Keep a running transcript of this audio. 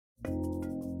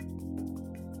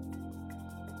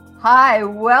Hi,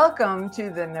 welcome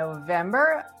to the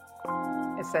November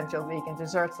Essential Vegan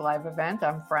Desserts live event.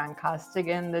 I'm Fran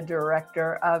Costigan, the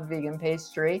director of vegan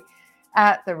pastry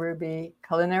at the Ruby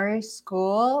Culinary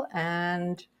School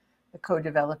and the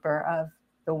co-developer of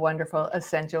the wonderful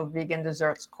Essential Vegan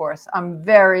Desserts course. I'm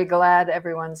very glad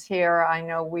everyone's here. I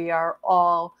know we are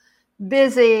all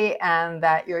busy, and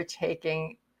that you're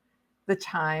taking the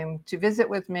time to visit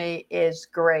with me is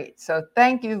great. So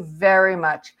thank you very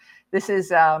much. This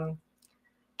is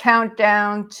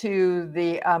countdown to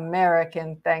the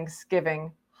American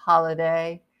Thanksgiving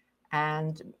holiday,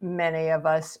 and many of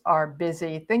us are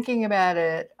busy thinking about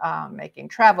it, making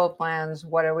travel plans.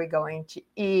 What are we going to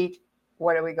eat?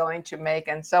 What are we going to make?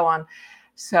 And so on.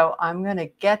 So I'm going to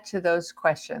get to those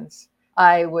questions.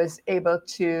 I was able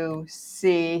to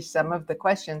see some of the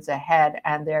questions ahead,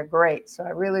 and they're great. So I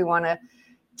really want to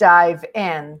dive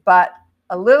in, but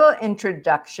a little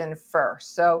introduction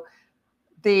first. So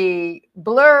the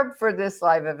blurb for this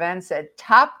live event said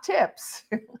top tips.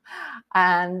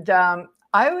 And I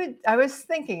was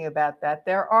thinking about that.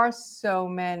 There are so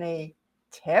many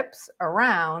tips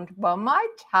around. Well, my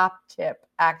top tip,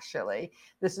 actually,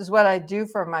 this is what I do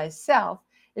for myself,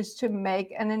 is to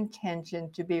make an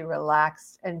intention to be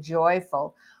relaxed and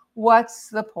joyful. What's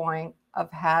the point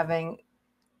of having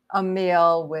a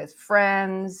meal with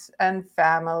friends and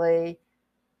family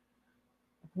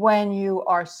when you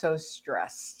are so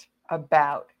stressed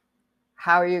about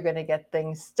how are you going to get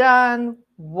things done?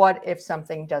 What if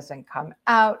something doesn't come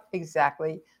out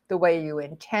exactly the way you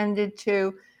intended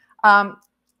to?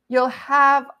 You'll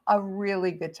have a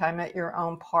really good time at your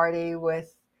own party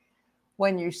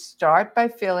when you start by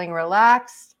feeling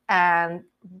relaxed, and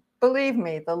believe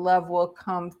me, the love will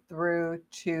come through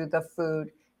to the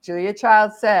food. Julia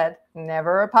Child said,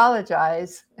 never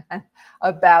apologize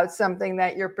about something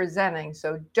that you're presenting.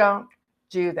 So don't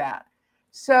do that.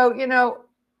 So,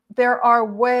 there are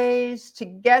ways to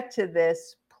get to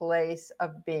this place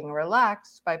of being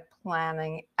relaxed by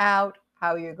planning out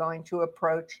how you're going to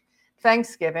approach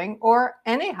Thanksgiving or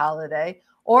any holiday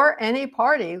or any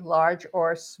party, large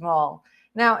or small.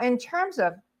 Now, in terms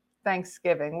of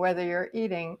Thanksgiving, whether you're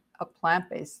eating a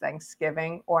plant-based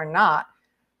Thanksgiving or not,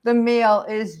 the meal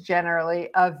is generally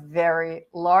a very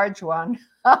large one,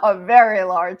 a very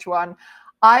large one.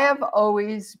 I have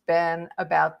always been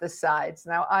about the sides.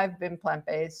 Now, I've been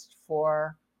plant-based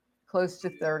for close to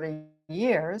 30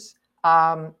 years.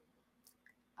 I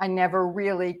never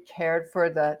really cared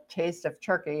for the taste of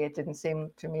turkey. It didn't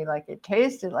seem to me like it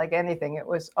tasted like anything. It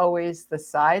was always the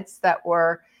sides that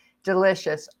were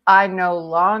delicious. I no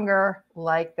longer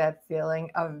like that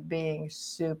feeling of being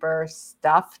super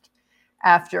stuffed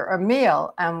after a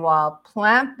meal. And while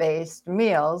plant-based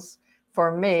meals,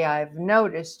 for me, I've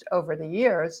noticed over the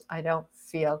years, I don't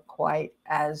feel quite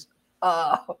as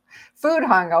food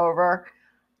hungover.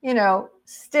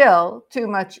 Still too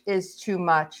much is too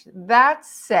much. That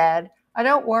said, I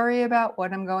don't worry about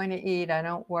what I'm going to eat. I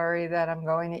don't worry that I'm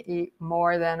going to eat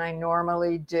more than I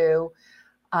normally do.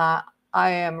 I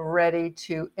am ready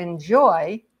to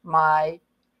enjoy my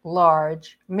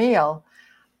large meal.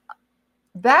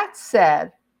 That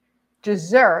said,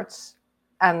 desserts,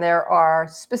 and there are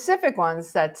specific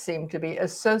ones that seem to be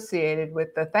associated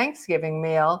with the Thanksgiving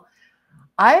meal.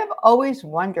 I have always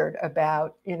wondered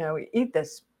about, eat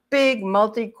this big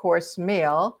multi-course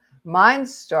meal. Mine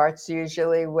starts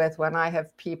usually with when I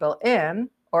have people in,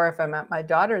 or if I'm at my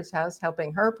daughter's house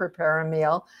helping her prepare a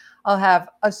meal,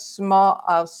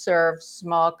 I'll serve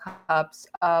small cups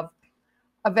of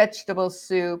a vegetable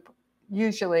soup,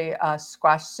 usually a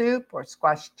squash soup or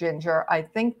squash ginger. I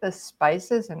think the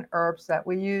spices and herbs that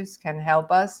we use can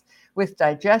help us with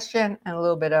digestion, and a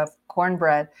little bit of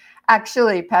cornbread.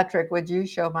 Actually, Patrick, would you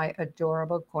show my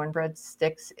adorable cornbread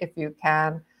sticks if you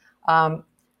can?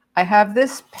 I have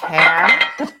this pan.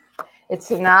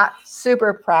 It's not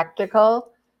super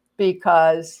practical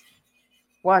because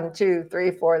 1, 2,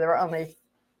 3, 4, there's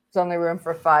only room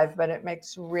for 5, but it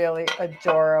makes really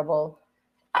adorable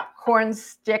corn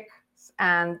sticks.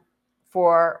 And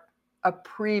for a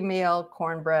pre-meal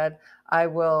cornbread, I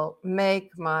will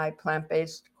make my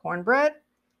plant-based cornbread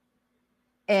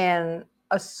in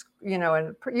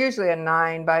usually a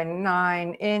 9 by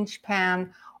 9 inch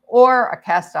pan or a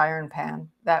cast iron pan.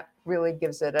 That really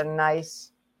gives it a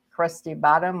nice crusty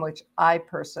bottom, which I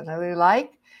personally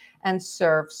like, and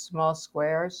serve small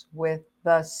squares with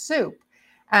the soup.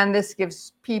 And this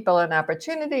gives people an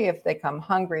opportunity, if they come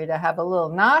hungry, to have a little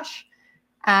nosh,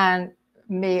 and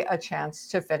me a chance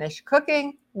to finish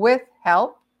cooking with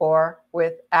help or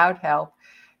without help.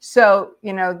 So,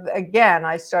 again,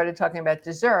 I started talking about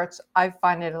desserts. I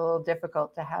find it a little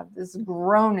difficult to have this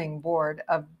groaning board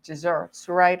of desserts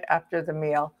right after the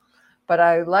meal. But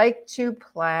I like to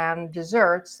plan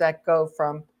desserts that go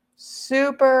from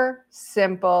super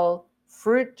simple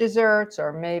fruit desserts,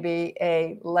 or maybe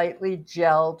a lightly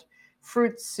gelled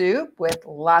fruit soup with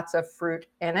lots of fruit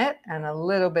in it and a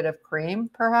little bit of cream,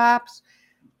 perhaps,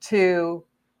 to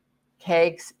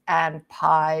cakes and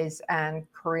pies and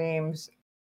creams,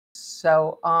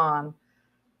 so on.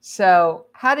 So,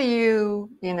 how do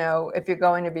if you're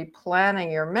going to be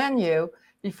planning your menu,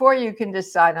 before you can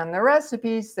decide on the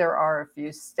recipes, there are a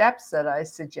few steps that I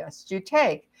suggest you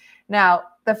take. Now,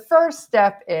 the first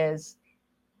step is,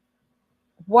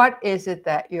 what is it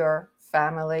that your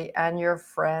family and your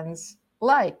friends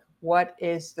like? What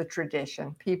is the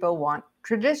tradition? People want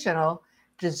traditional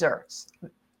desserts.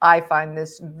 I find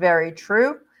this very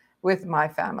true with my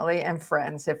family and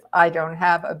friends. If I don't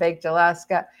have a baked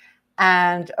Alaska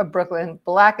and a Brooklyn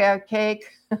blackout cake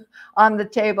on the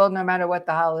table, no matter what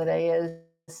the holiday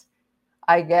is,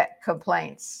 I get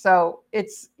complaints. So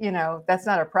that's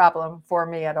not a problem for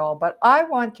me at all. But I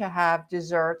want to have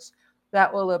desserts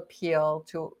that will appeal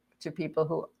to people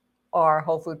who are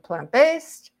whole food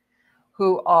plant-based,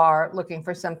 who are looking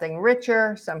for something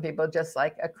richer. Some people just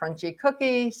like a crunchy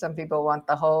cookie. Some people want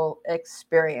the whole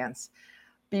experience.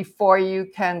 Before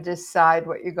you can decide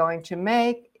what you're going to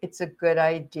make, it's a good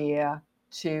idea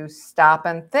to stop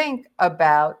and think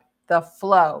about the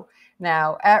flow.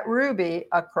 Now, at Ruby,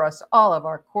 across all of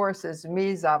our courses,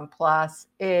 mise en place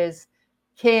is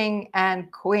king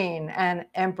and queen and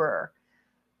emperor.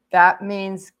 That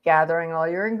means gathering all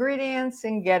your ingredients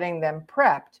and getting them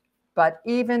prepped. But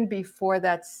even before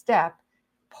that step,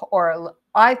 or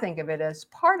I think of it as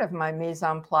part of my mise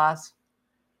en place,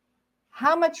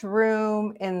 how much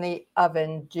room in the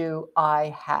oven do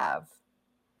I have?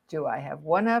 Do I have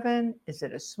one oven? Is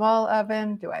it a small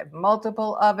oven? Do I have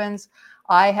multiple ovens?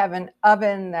 I have an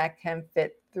oven that can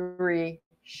fit 3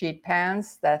 sheet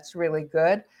pans. That's really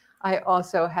good. I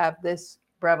also have this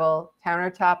Breville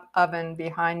countertop oven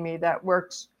behind me that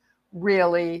works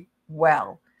really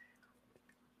well.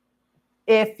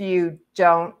 If you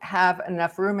don't have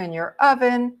enough room in your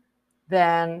oven,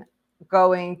 then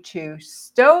going to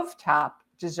stovetop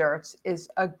desserts is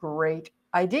a great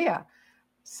idea,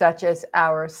 such as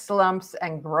our slumps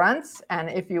and grunts. And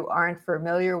if you aren't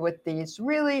familiar with these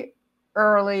really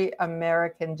early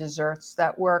American desserts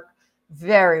that work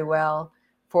very well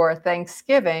for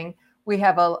Thanksgiving,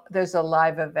 there's a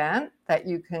live event that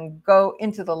you can go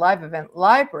into the live event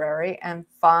library and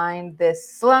find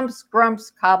this slumps,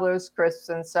 grumps, cobblers, crisps,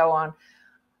 and so on.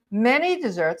 Many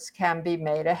desserts can be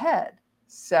made ahead.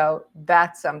 So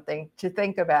that's something to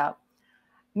think about.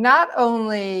 Not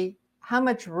only how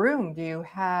much room do you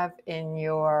have in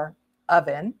your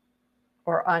oven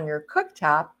or on your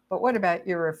cooktop, but what about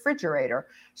your refrigerator?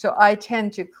 So I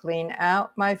tend to clean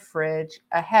out my fridge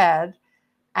ahead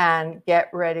and get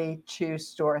ready to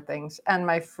store things, and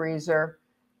my freezer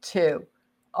too.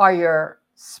 Are your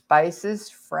spices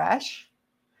fresh?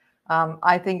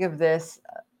 I think of this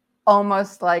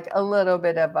almost like a little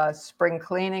bit of a spring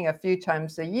cleaning. A few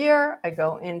times a year, I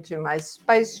go into my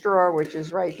spice drawer, which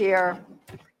is right here,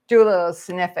 do a little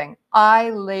sniffing.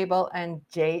 I label and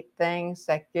date things.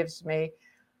 That gives me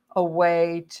a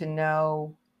way to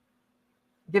know,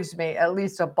 gives me at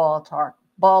least a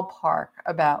ballpark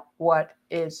about what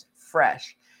is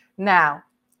fresh. Now,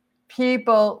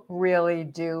 people really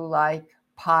do like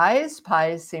pies.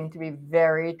 Pies seem to be a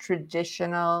very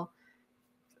traditional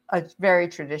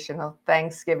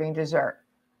Thanksgiving dessert.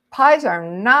 Pies are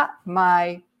not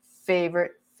my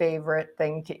favorite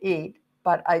thing to eat,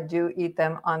 but I do eat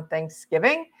them on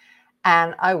Thanksgiving,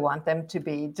 and I want them to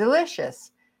be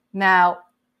delicious. Now,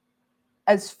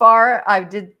 I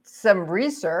did some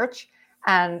research,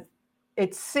 and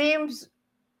it seems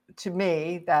to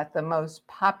me that the most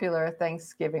popular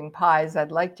Thanksgiving pies,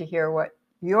 I'd like to hear what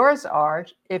yours are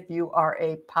if you are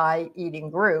a pie eating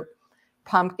group: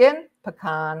 pumpkin,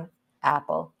 pecan,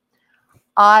 apple.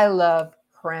 I love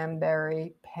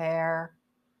cranberry, pear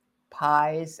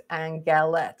pies, and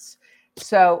galettes.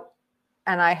 So,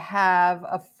 and I have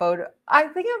a photo. I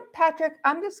think, Patrick,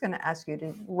 I'm just going to ask you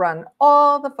to run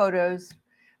all the photos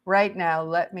right now.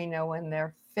 Let me know when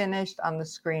they're finished on the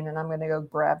screen, and I'm going to go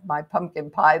grab my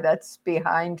pumpkin pie that's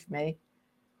behind me.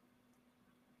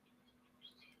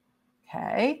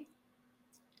 Okay.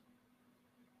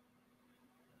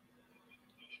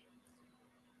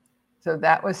 So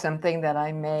that was something that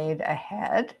I made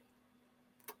ahead.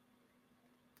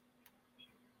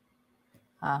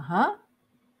 Uh-huh.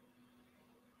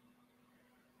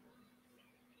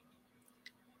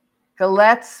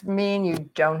 Galettes mean you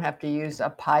don't have to use a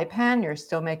pie pan. You're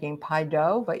still making pie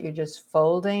dough, but you're just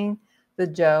folding the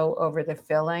dough over the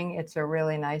filling. It's a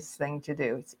really nice thing to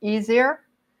do. It's easier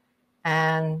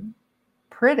and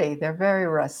pretty. They're very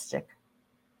rustic.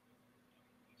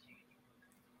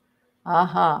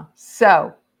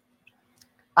 So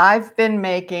I've been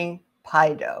making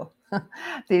pie dough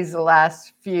these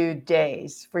last few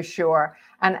days for sure.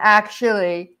 And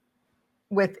actually,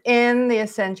 within the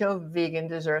Essential Vegan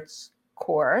Desserts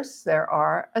course, there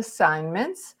are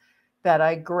assignments that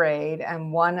I grade,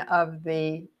 and one of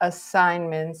the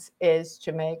assignments is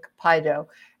to make pie dough.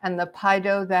 And the pie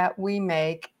dough that we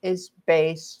make is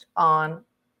based on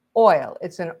oil.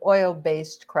 It's an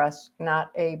oil-based crust,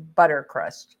 not a butter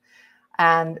crust.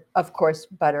 And of course,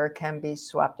 butter can be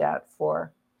swapped out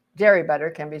for, dairy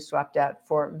butter can be swapped out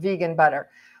for vegan butter.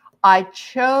 I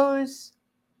chose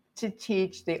to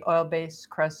teach the oil-based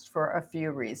crust for a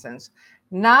few reasons.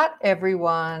 Not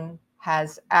everyone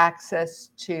has access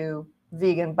to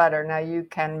vegan butter. Now, you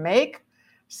can make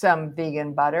some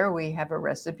vegan butter. We have a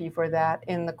recipe for that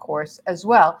in the course as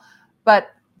well.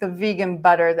 But the vegan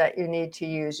butter that you need to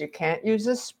use, you can't use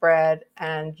a spread.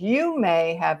 And you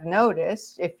may have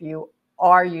noticed, if you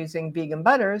are using vegan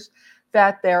butters,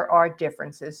 that there are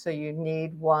differences. So you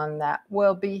need one that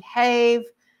will behave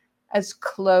as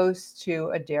close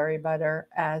to a dairy butter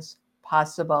as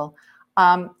possible.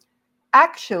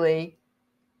 Actually,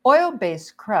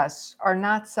 oil-based crusts are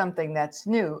not something that's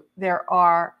new. There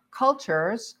are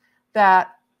cultures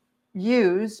that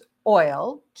use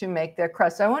oil to make their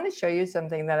crust. I want to show you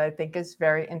something that I think is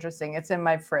very interesting. It's in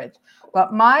my fridge.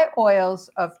 But my oils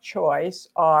of choice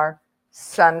are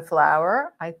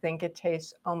sunflower. I think it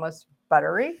tastes almost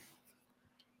buttery.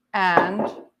 And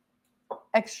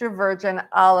extra virgin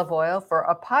olive oil. For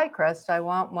a pie crust, I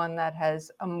want one that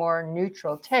has a more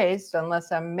neutral taste,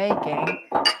 unless I'm making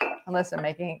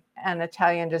an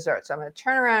Italian dessert. So I'm going to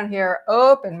turn around here,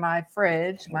 open my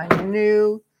fridge, my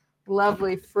new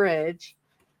lovely fridge,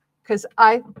 because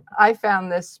I found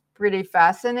this pretty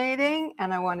fascinating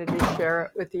and I wanted to share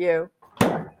it with you.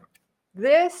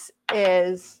 This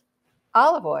is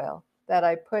olive oil that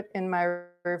I put in my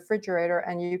refrigerator,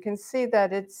 and you can see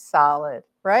that it's solid,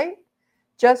 right?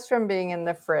 Just from being in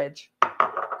the fridge.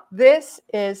 This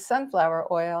is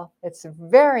sunflower oil. It's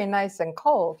very nice and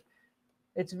cold.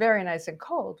 It's very nice and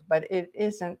cold, but it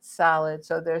isn't solid.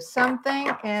 So there's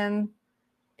something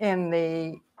in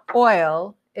the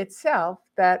oil itself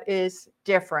that is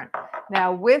different.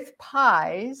 Now, with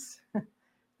pies,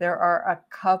 there are a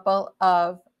couple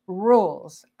of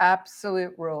rules,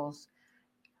 absolute rules.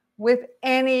 With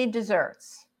any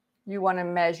desserts, you want to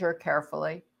measure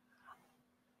carefully.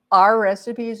 Our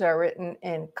recipes are written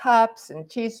in cups and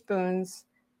teaspoons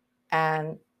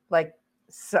and like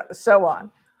so on.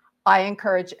 I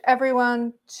encourage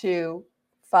everyone to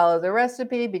follow the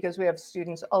recipe because we have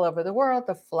students all over the world.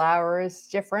 The flour is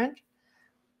different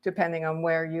depending on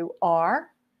where you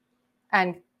are,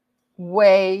 and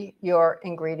weigh your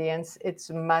ingredients. It's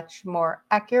much more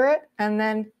accurate, and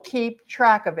then keep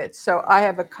track of it. So I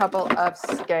have a couple of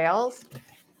scales.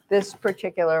 This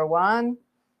particular one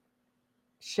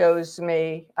shows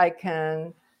me, I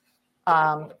can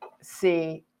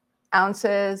see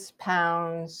ounces,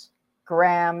 pounds,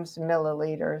 grams,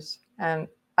 milliliters, and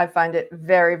I find it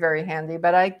very, very handy.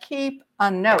 But I keep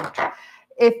a note.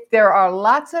 If there are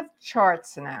lots of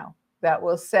charts now that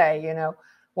will say,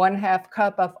 1/2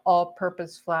 cup of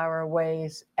all-purpose flour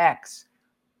weighs X.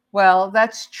 Well,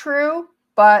 that's true,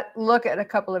 but look at a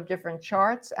couple of different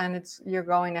charts and you're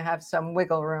going to have some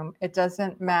wiggle room. It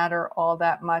doesn't matter all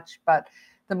that much, but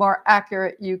the more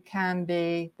accurate you can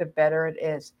be, the better it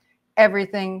is.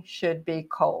 Everything should be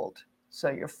cold. So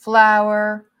your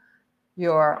flour,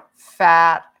 your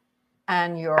fat,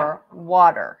 and your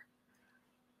water.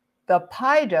 The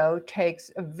pie dough takes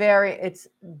it's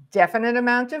definite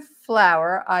amount of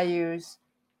flour. I use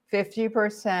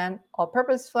 50%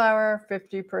 all-purpose flour,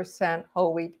 50%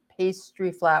 whole wheat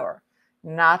pastry flour.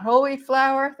 Not whole wheat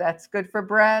flour, that's good for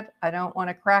bread. I don't want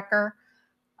a cracker.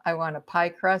 I want a pie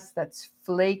crust that's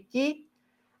flaky,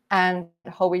 and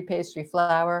whole wheat pastry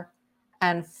flour.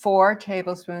 And 4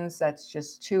 tablespoons, that's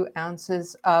just 2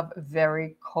 ounces of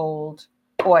very cold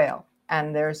oil.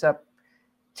 And there's a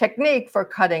technique for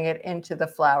cutting it into the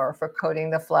flour, for coating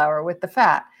the flour with the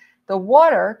fat. The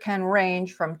water can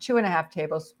range from 2.5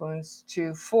 tablespoons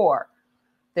to 4.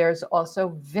 There's also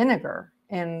vinegar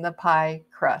in the pie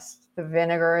crust. The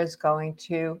vinegar is going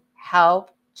to help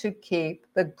to keep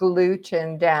the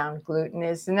gluten down. Gluten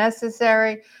is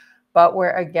necessary, but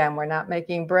we're not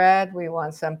making bread. We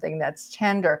want something that's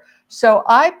tender. So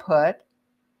I put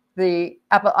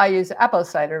I use apple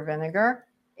cider vinegar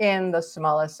in the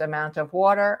smallest amount of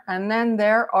water. And then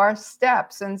there are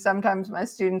steps. And sometimes my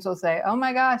students will say, oh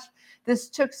my gosh, this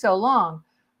took so long.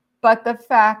 But the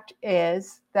fact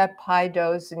is that pie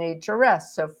doughs need to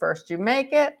rest. So first you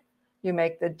make it, you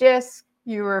make the disc,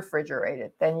 you refrigerate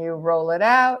it. Then you roll it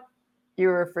out, you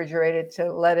refrigerate it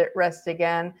to let it rest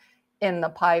again in the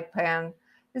pie pan.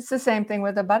 It's the same thing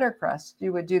with a butter crust.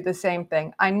 You would do the same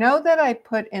thing. I know that I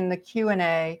put in the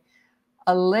Q&A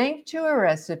a link to a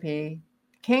recipe.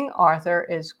 King Arthur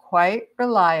is quite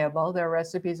reliable. Their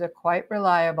recipes are quite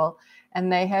reliable,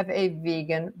 and they have a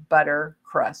vegan butter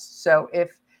crust. So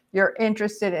if you're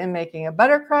interested in making a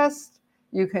butter crust,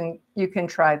 you can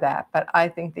try that. But I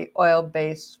think the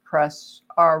oil-based crusts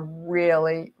are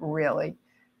really, really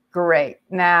great.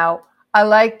 Now, I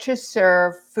like to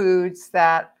serve foods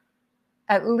that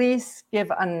at least give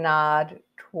a nod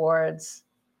towards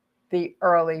the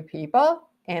early people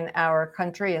in our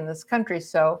country, in this country.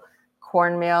 So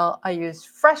cornmeal, I use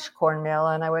fresh cornmeal,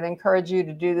 and I would encourage you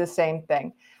to do the same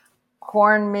thing.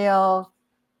 Cornmeal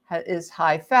is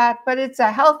high fat, but it's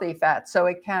a healthy fat.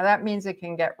 So that means it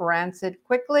can get rancid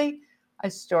quickly. I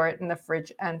store it in the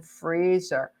fridge and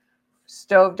freezer.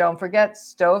 Don't forget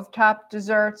stovetop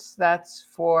desserts, that's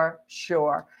for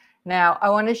sure. Now, I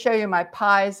want to show you my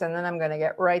pies, and then I'm going to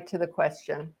get right to the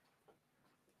question.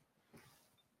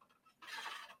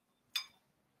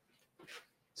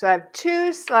 So I have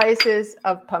 2 slices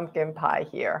of pumpkin pie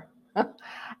here.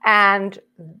 And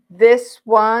this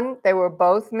one, they were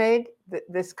both made.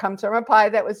 This comes from a pie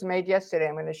that was made yesterday.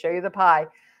 I'm going to show you the pie.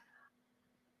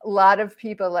 A lot of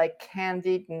people like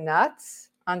candied nuts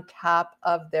on top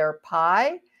of their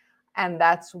pie, and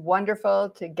that's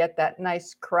wonderful to get that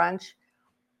nice crunch.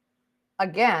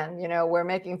 Again, we're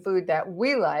making food that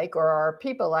we like or our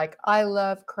people like. I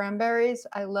love cranberries.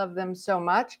 I love them so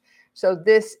much. So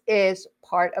this is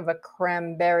part of a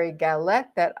cranberry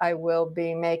galette that I will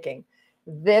be making.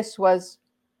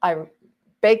 I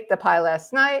baked the pie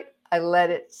last night. I let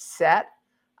it set.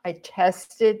 I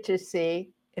tested to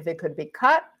see if it could be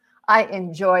cut. I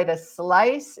enjoyed a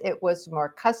slice. It was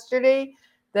more custardy.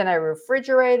 Then I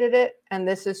refrigerated it, and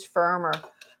this is firmer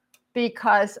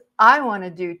because I want to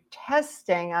do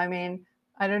testing. I mean,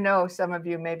 I don't know, some of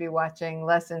you may be watching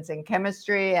Lessons in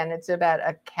Chemistry, and it's about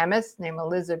a chemist named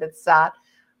Elizabeth Sott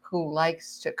who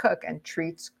likes to cook and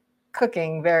treats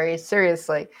cooking very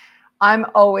seriously. I'm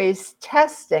always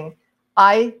testing.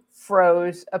 I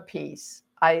froze a piece.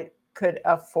 I could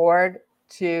afford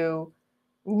to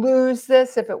lose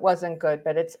this if it wasn't good,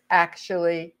 but it's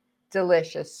actually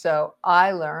delicious. So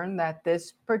I learned that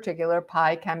this particular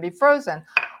pie can be frozen.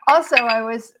 Also, I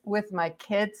was with my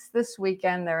kids this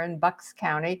weekend. They're in Bucks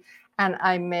County, and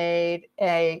I made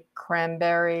a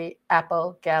cranberry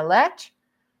apple galette.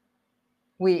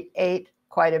 We ate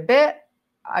quite a bit.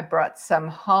 I brought some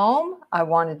home. I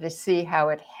wanted to see how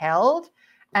it held.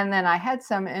 And then I had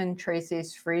some in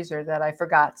Tracy's freezer that I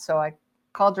forgot. So I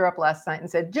called her up last night and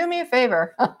said, do me a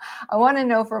favor. I want to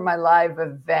know for my live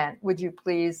event, would you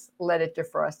please let it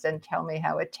defrost and tell me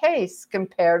how it tastes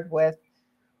compared with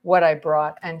what I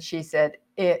brought? And she said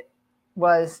it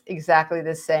was exactly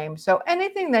the same. So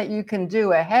anything that you can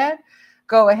do ahead,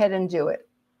 go ahead and do it.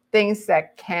 Things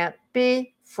that can't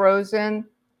be frozen,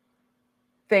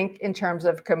 think in terms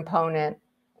of component.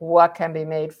 What can be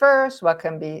made first? What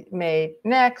can be made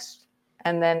next?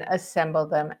 And then assemble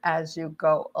them as you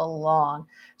go along.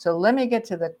 So let me get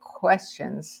to the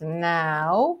questions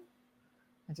now.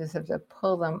 I just have to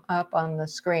pull them up on the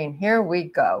screen. Here we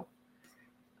go.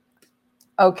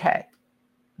 Okay.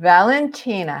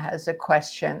 Valentina has a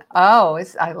question. Oh,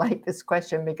 I like this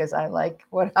question because I like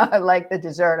the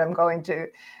dessert I'm going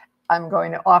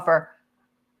to offer.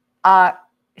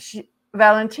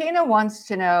 Valentina wants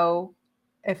to know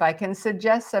if I can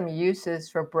suggest some uses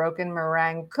for broken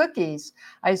meringue cookies.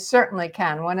 I certainly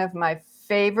can. One of my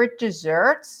favorite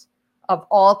desserts of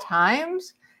all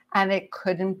times, and it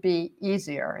couldn't be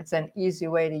easier. It's an easy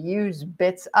way to use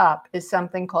bits up, is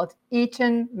something called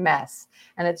Eton mess.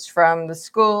 And it's from the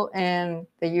school in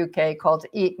the UK called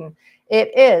Eton.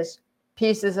 It is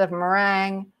pieces of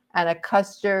meringue and a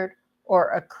custard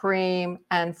or a cream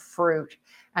and fruit.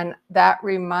 And that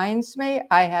reminds me,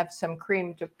 I have some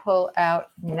cream to pull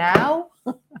out now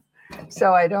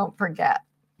so I don't forget.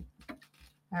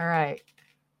 All right,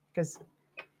 because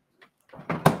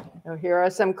here are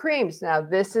some creams. Now,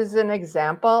 this is an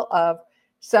example of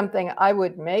something I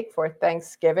would make for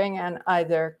Thanksgiving and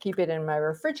either keep it in my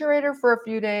refrigerator for a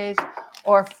few days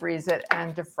or freeze it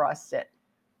and defrost it.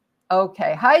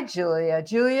 Okay, hi, Julia.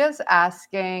 Julia's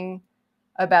asking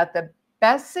about the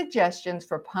best suggestions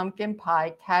for pumpkin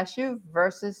pie, cashew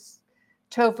versus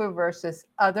tofu versus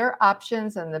other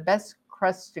options, and the best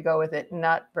crust to go with it,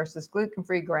 nut versus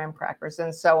gluten-free, graham crackers,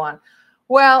 and so on.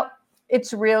 Well,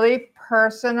 it's really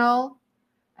personal.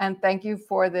 And thank you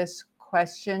for this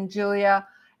question, Julia.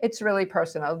 It's really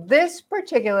personal. This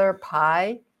particular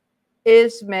pie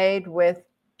is made with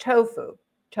tofu.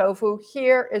 Tofu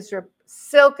here is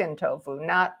silken tofu,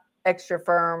 not extra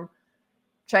firm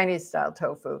Chinese style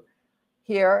tofu.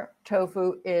 Here,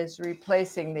 tofu is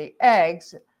replacing the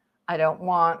eggs. I don't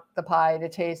want the pie to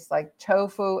taste like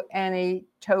tofu. Any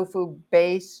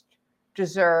tofu-based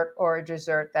dessert or a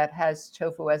dessert that has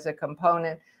tofu as a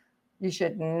component, you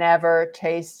should never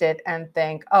taste it and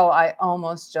think, oh, I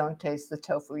almost don't taste the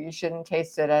tofu. You shouldn't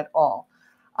taste it at all.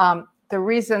 The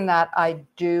reason that I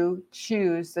do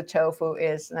choose the tofu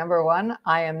is, number one,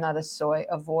 I am not a soy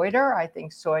avoider. I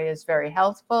think soy is very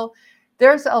healthful.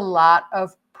 There's a lot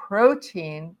of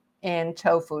protein in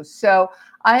tofu. So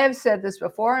I have said this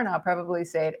before, and I'll probably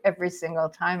say it every single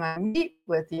time I meet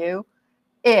with you,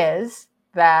 is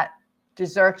that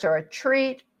desserts are a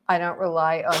treat. I don't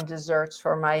rely on desserts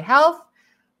for my health,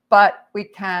 but we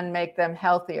can make them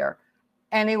healthier.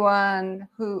 Anyone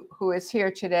who is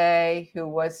here today, who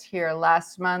was here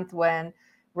last month when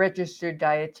registered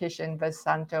dietitian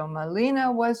Vasanto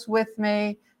Molina was with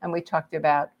me, and we talked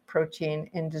about protein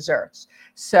in desserts.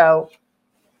 So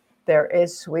there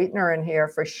is sweetener in here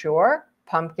for sure.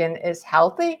 Pumpkin is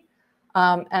healthy,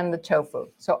 and the tofu.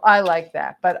 So I like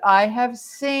that. But I have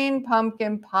seen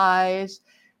pumpkin pies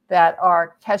that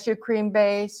are cashew cream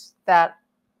based, that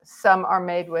some are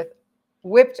made with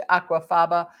whipped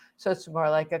aquafaba. So it's more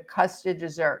like a custard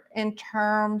dessert. In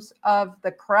terms of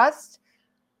the crust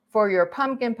for your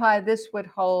pumpkin pie, this would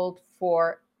hold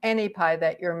for any pie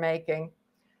that you're making.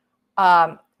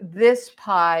 This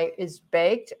pie is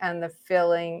baked and the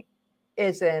filling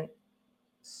isn't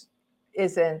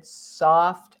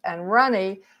soft and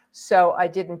runny. So I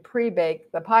didn't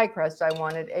pre-bake the pie crust. I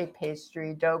wanted a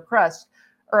pastry dough crust.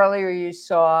 Earlier you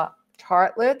saw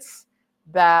tartlets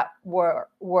that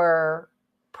were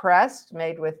pressed,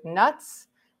 made with nuts,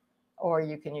 or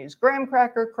you can use graham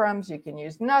cracker crumbs, you can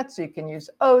use nuts, you can use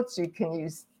oats, you can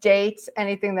use dates,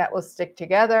 anything that will stick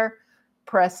together.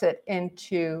 Press it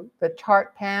into the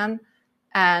tart pan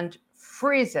and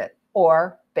freeze it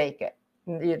or bake it.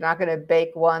 You're not going to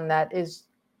bake one that is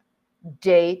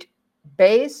date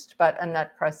based, but a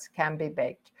nut crust can be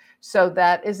baked. So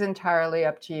that is entirely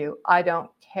up to you. I don't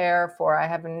care for, I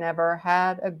have never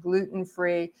had a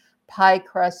gluten-free pie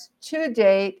crust to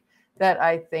date that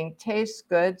I think tastes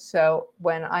good. So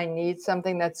when I need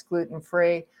something that's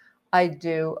gluten-free, I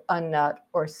do a nut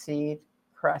or seed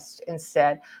crust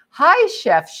instead. Hi,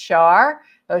 Chef Shar.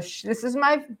 Oh, this is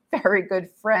my very good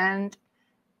friend,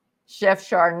 Chef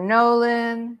Shar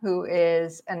Nolan, who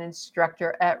is an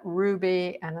instructor at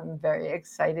Ruby, and I'm very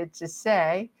excited to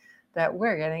say that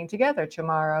we're getting together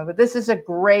tomorrow. But this is a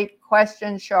great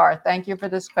question, Shar. Thank you for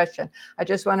this question. I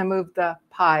just want to move the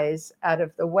pies out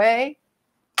of the way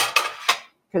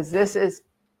because this is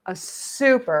a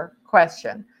super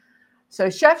question. So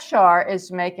Chef Shar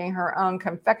is making her own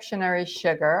confectioner's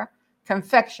sugar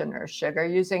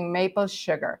using maple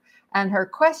sugar. And her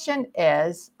question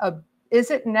is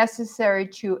it necessary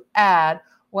to add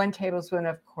 1 tablespoon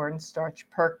of cornstarch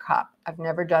per cup? I've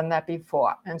never done that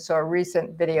before, and saw a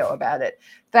recent video about it.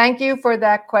 Thank you for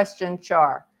that question,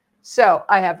 Char. So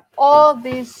I have all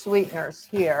these sweeteners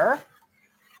here.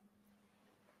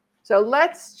 So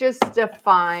let's just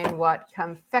define what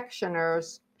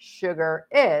confectioner's sugar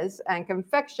is. And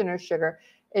confectioner's sugar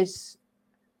is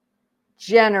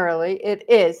generally, it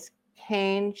is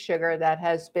cane sugar that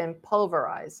has been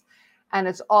pulverized. And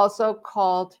it's also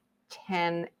called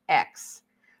 10X.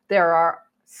 There are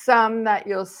some that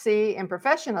you'll see in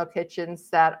professional kitchens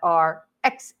that are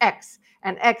XX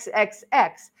and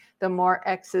XXX. The more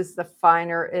X's, the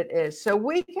finer it is. So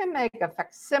we can make a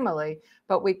facsimile,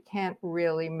 but we can't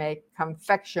really make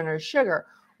confectioner's sugar.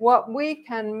 What we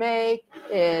can make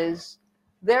is,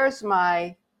 there's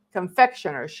my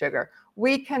confectioner's sugar.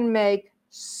 We can make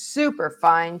super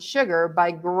fine sugar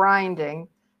by grinding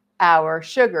our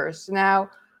sugars. Now,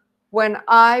 when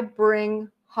I bring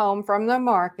home from the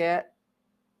market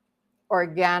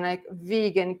organic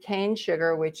vegan cane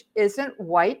sugar, which isn't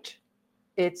white,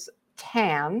 it's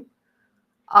tan,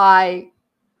 I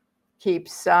keep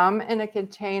some in a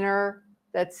container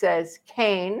that says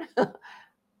cane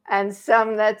and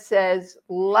some that says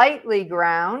lightly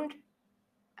ground.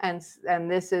 And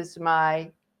this is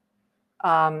my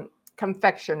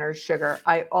confectioner's sugar.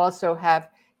 I also have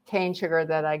cane sugar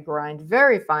that I grind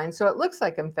very fine, so it looks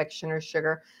like confectioner's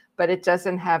sugar, but it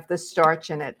doesn't have the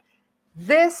starch in it.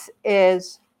 This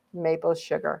is maple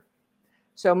sugar.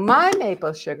 So my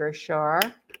maple sugar char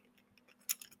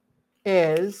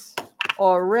is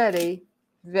already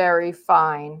very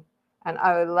fine. And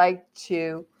I would like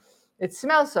to, it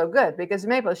smells so good because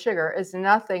maple sugar is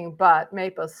nothing but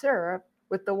maple syrup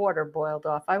with the water boiled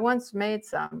off. I once made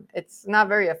some. It's not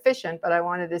very efficient, but I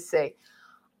wanted to see.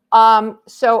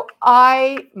 So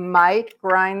I might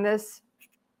grind this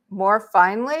more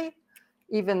finely,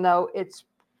 even though it's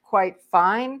quite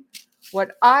fine.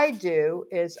 What I do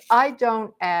is I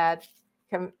don't add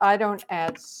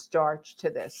starch to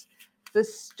this. The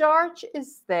starch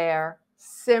is there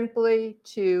simply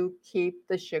to keep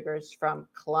the sugars from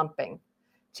clumping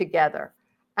together.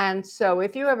 And so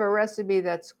if you have a recipe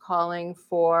that's calling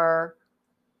for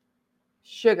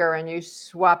sugar and you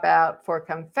swap out for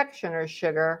confectioner's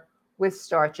sugar with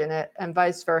starch in it and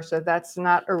vice versa, that's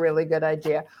not a really good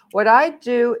idea. What I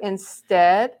do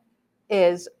instead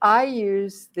is I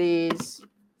use these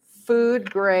food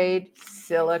grade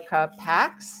silica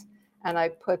packs and I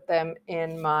put them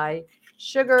in my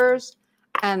sugars,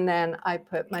 and then I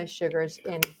put my sugars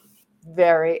in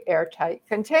very airtight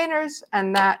containers,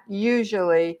 and that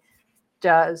usually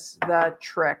does the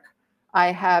trick.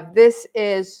 I have, this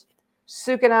is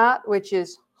sucanat, which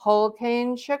is whole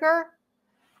cane sugar,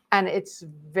 and it's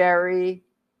very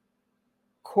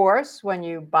coarse when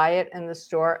you buy it in the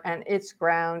store, and it's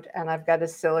ground, and I've got a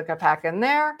silica pack in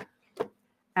there,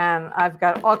 and I've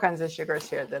got all kinds of sugars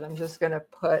here that I'm just going to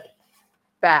put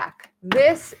back.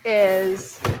 This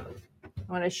is,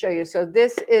 I want to show you, so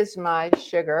this is my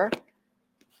sugar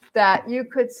that you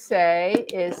could say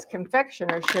is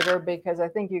confectioner sugar because I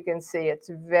think you can see it's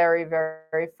very,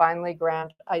 very finely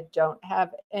ground. I don't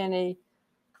have any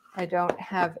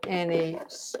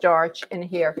starch in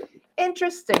here.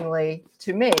 Interestingly,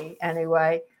 to me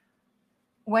anyway,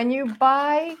 when you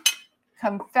buy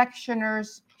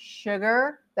confectioner's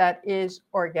sugar that is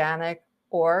organic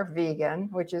or vegan,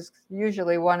 which is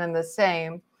usually one and the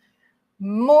same,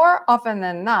 more often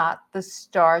than not, the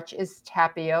starch is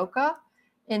tapioca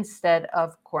instead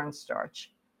of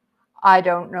cornstarch. I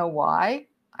don't know why.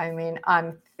 I mean,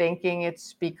 I'm thinking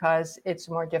it's because it's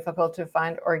more difficult to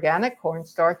find organic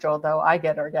cornstarch, although I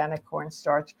get organic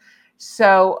cornstarch.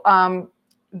 So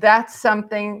that's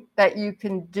something that you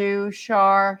can do,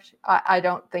 Shar. I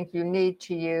don't think you need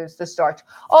to use the starch.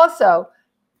 Also,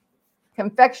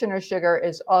 confectioner sugar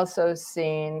is also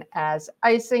seen as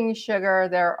icing sugar.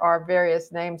 There are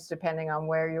various names depending on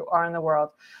where you are in the world.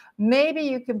 Maybe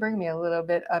you can bring me a little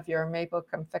bit of your maple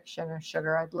confectioner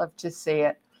sugar. I'd love to see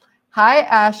it. Hi,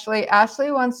 Ashley.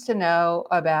 Ashley wants to know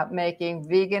about making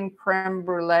vegan creme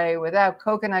brulee without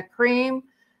coconut cream.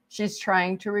 She's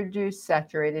trying to reduce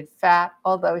saturated fat,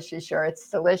 although she's sure it's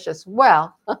delicious.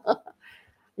 Well,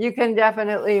 you can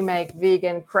definitely make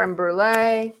vegan creme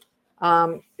brulee.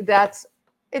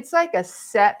 It's like a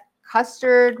set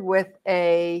custard with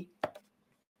a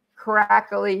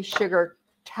crackly sugar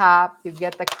top. You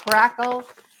get the crackle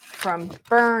from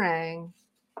burning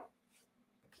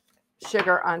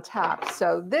sugar on top.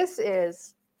 So this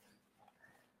is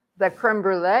the creme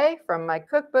brulee from my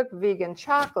cookbook, Vegan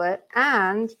Chocolate.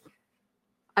 And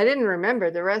I didn't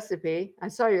remember the recipe. I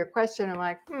saw your question. I'm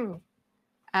like,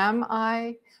 am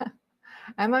I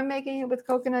making it with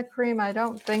coconut cream? I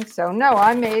don't think so. No,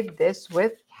 I made this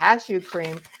with cashew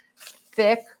cream,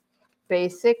 thick,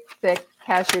 basic, thick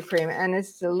cashew cream, and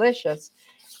it's delicious.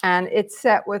 And it's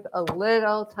set with a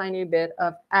little tiny bit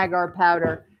of agar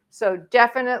powder. So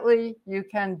definitely you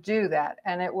can do that,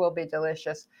 and it will be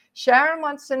delicious. Sharon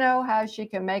wants to know how she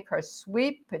can make her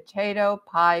sweet potato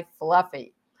pie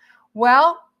fluffy.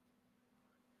 Well,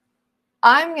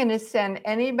 I'm going to send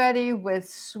anybody with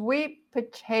sweet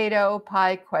potato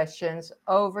pie questions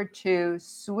over to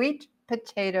Sweet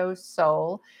Potato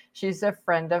Soul. She's a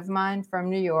friend of mine from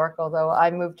New York, although I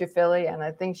moved to Philly, and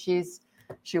I think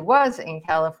she was in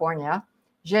California.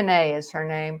 Janae is her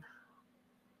name.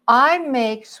 I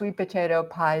make sweet potato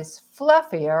pies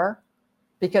fluffier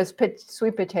because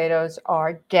sweet potatoes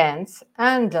are dense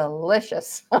and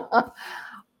delicious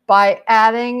by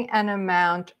adding an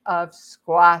amount of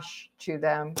squash to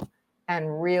them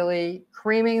and really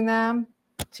creaming them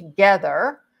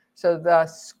together. So the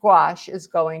squash is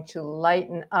going to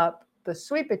lighten up the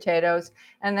sweet potatoes,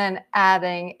 and then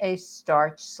adding a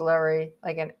starch slurry,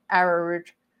 like an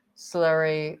arrowroot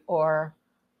slurry or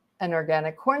an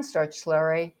organic cornstarch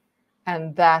slurry,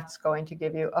 and that's going to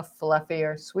give you a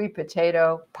fluffier sweet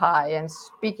potato pie. And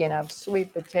speaking of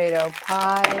sweet potato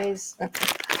pies,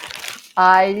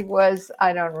 I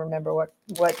don't remember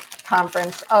what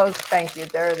conference. Oh, thank you.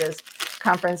 There it is.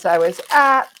 conference I was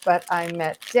at, but I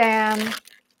met Dan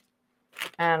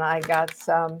and I got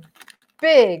some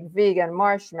big vegan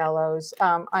marshmallows.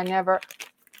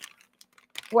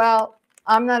 Well,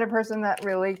 I'm not a person that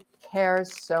really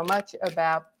cares so much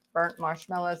about burnt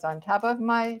marshmallows on top of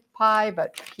my pie,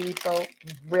 but people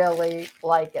really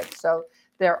like it. So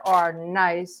there are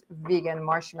nice vegan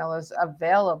marshmallows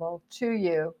available to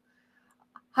you.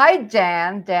 Hi,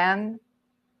 Dan. Dan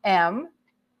M.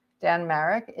 Dan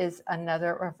Marek is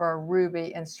another of our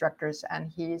Ruby instructors,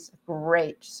 and he's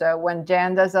great. So when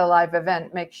Dan does a live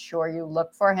event, make sure you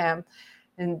look for him.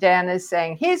 And Dan is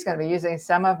saying he's going to be using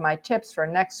some of my tips for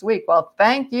next week. Well,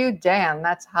 thank you, Dan.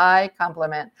 That's high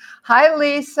compliment. Hi,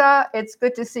 Lisa. It's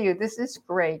good to see you. This is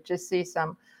great to see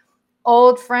some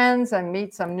old friends and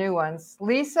meet some new ones.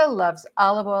 Lisa loves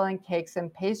olive oil and cakes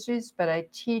and pastries, but I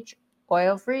teach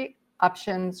oil-free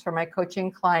options for my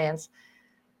coaching clients,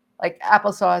 like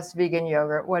applesauce, vegan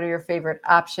yogurt. What are your favorite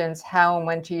options? How and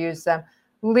when to use them?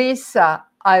 Lisa,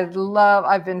 I've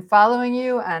been following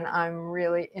you and I'm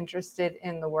really interested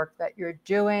in the work that you're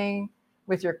doing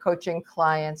with your coaching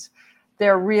clients.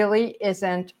 There really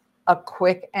isn't a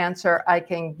quick answer I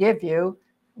can give you.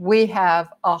 We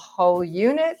have a whole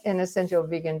unit in Essential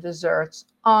Vegan Desserts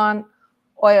on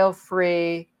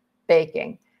oil-free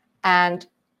baking. And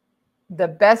the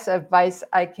best advice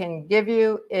I can give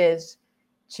you is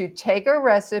to take a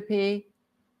recipe,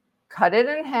 cut it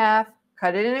in half,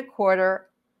 cut it in a quarter,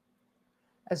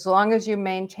 as long as you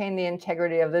maintain the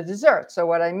integrity of the dessert. So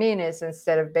what I mean is,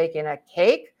 instead of baking a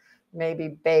cake, maybe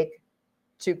bake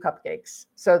 2 cupcakes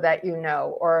so that you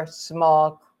know, or a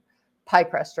small pie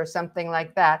crust or something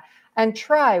like that. And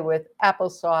try with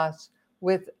applesauce,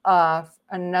 with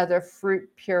another fruit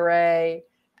puree,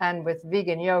 and with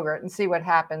vegan yogurt and see what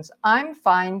happens. I'm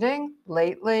finding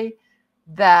lately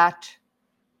that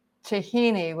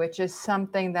tahini, which is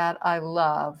something that I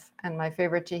love, and my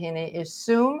favorite tahini is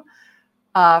Soom,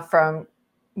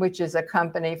 which is a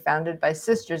company founded by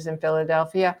sisters in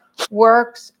Philadelphia,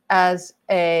 works as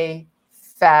a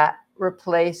fat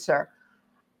replacer.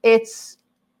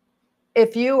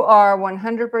 If you are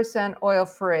 100%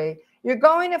 oil-free, you're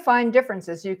going to find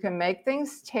differences. You can make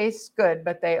things taste good,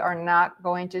 but they are not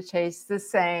going to taste the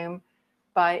same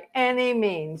by any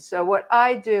means. So what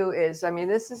I do is,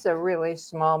 this is a really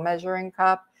small measuring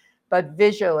cup, but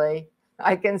visually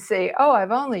I can see, oh,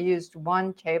 I've only used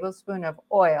 1 tablespoon of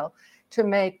oil to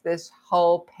make this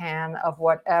whole pan of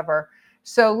whatever.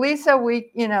 So Lisa,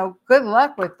 good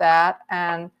luck with that.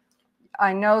 And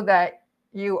I know that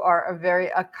you are a very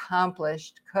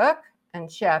accomplished cook and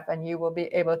chef, and you will be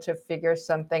able to figure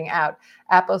something out.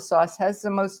 Applesauce has the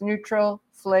most neutral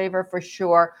flavor for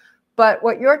sure. But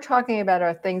what you're talking about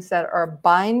are things that are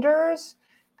binders,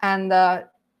 and the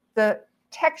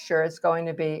texture is going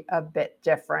to be a bit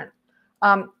different.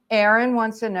 Aaron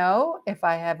wants to know if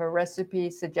I have a recipe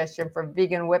suggestion for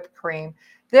vegan whipped cream.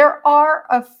 There are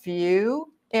a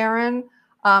few, Aaron.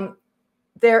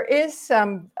 There is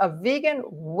a vegan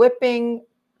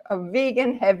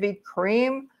heavy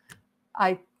cream.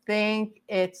 I think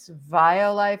it's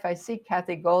Violife. I see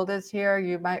Kathy Gold is here.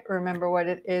 You might remember what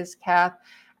it is, Kath.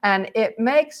 And it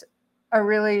makes a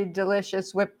really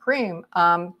delicious whipped cream.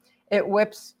 It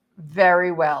whips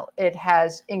very well. It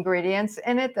has ingredients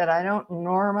in it that I don't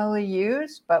normally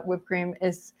use, but whipped cream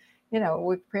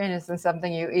isn't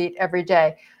something you eat every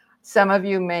day. Some of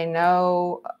you may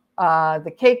know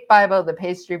the Cake Bible, the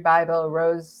Pastry Bible,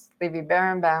 Rose Levy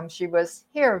Berenbaum. She was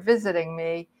here visiting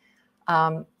me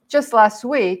just last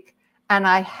week, and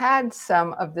I had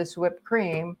some of this whipped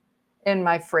cream in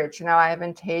my fridge. Now, I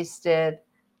haven't tasted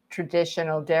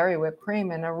traditional dairy whipped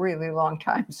cream in a really long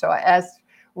time. So I asked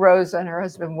Rose and her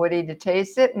husband Woody to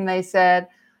taste it, and they said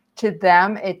to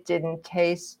them it didn't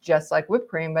taste just like whipped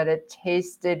cream, but it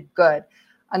tasted good.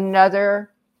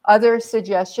 Other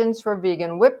suggestions for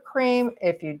vegan whipped cream,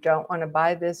 if you don't want to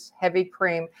buy this heavy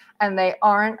cream, and they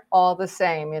aren't all the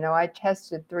same. I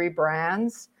tested 3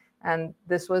 brands, and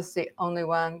this was the only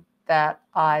one that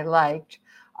I liked.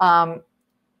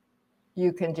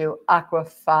 You can do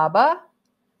aquafaba,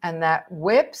 and that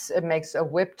whips. It makes a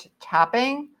whipped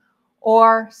topping.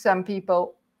 Or some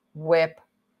people whip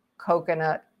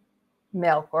coconut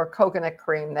milk or coconut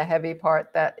cream, the heavy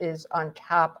part that is on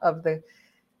top of the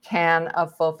can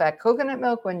of full-fat coconut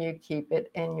milk when you keep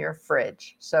it in your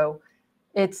fridge. So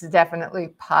it's definitely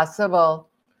possible.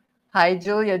 Hi,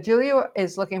 Julia. Julia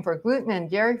is looking for gluten and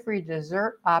dairy-free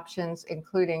dessert options,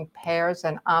 including pears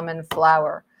and almond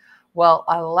flour. Well,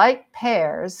 I like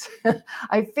pears.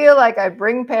 I feel like I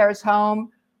bring pears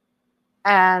home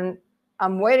and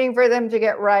I'm waiting for them to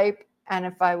get ripe. And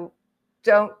if I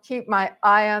don't keep my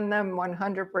eye on them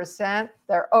 100%.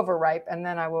 They're overripe, and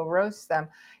then I will roast them.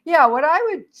 Yeah, what I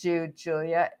would do,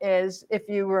 Julia, is if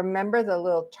you remember the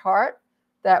little tart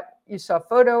that you saw a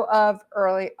photo of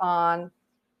early on,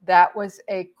 that was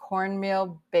a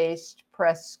cornmeal-based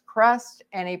pressed crust,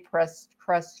 any pressed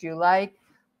crust you like,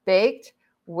 baked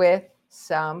with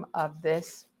some of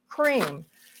this cream.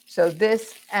 So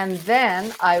this, and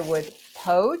then I would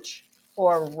poach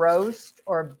or roast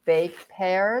or bake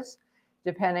pears,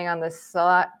 depending on the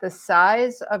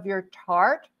size of your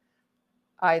tart,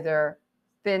 either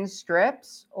thin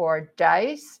strips or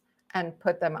dice, and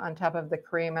put them on top of the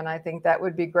cream. And I think that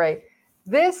would be great.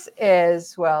 This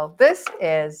is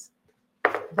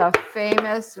the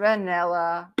famous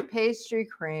vanilla pastry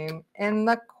cream in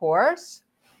the course.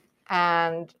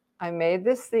 And I made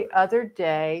this the other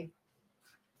day.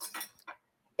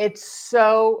 It's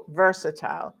so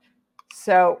versatile.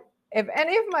 So if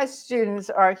any of my students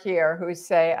are here who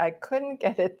say, I couldn't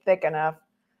get it thick enough,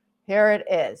 here it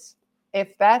is.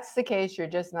 If that's the case, you're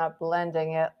just not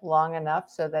blending it long enough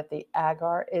so that the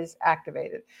agar is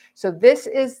activated. So this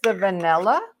is the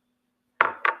vanilla.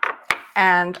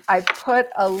 And I put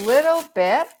a little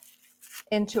bit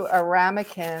into a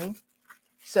ramekin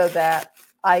so that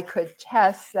I could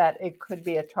test that it could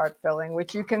be a tart filling,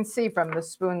 which you can see from the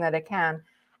spoon that it can.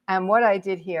 And what I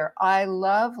did here, I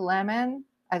love lemon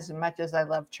as much as I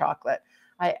love chocolate.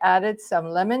 I added some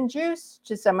lemon juice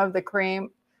to some of the cream.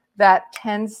 That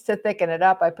tends to thicken it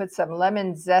up. I put some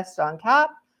lemon zest on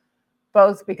top,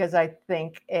 both because I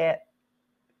think it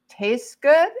tastes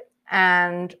good,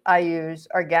 and I use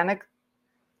organic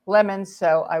lemons,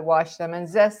 so I wash them and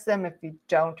zest them. If you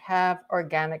don't have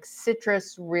organic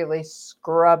citrus, really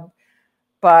scrub.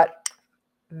 But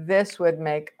this would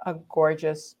make a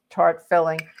gorgeous tart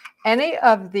filling. Any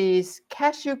of these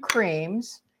cashew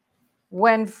creams,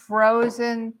 when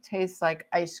frozen, taste like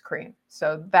ice cream.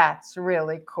 So that's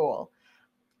really cool.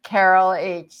 Carol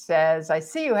H says, I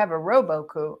see you have a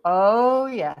Roboku. Oh,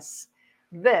 yes.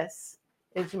 This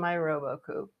is my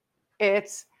Roboku.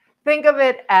 Think of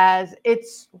it as,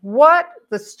 it's what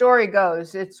the story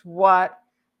goes. It's what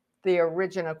the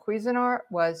original Cuisinart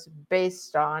was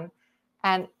based on.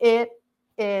 And it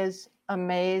is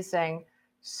amazing.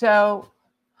 So,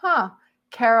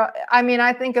 Carol,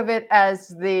 I think of it as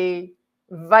the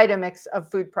Vitamix of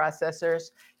food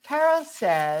processors. Carol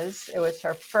says it was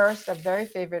her first, a very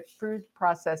favorite food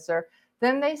processor.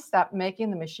 Then they stopped making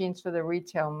the machines for the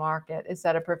retail market. Is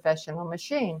that a professional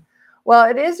machine? Well,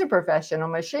 it is a professional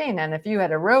machine. And if you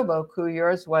had a Roboku,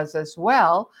 yours was as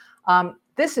well.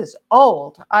 This is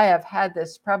old. I have had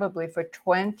this probably for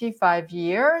 25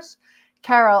 years.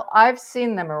 Carol, I've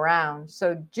seen them around.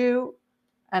 So do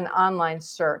an online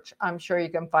search. I'm sure you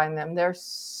can find them. They're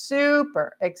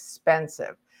super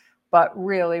expensive, but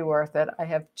really worth it. I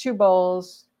have 2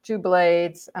 bowls, 2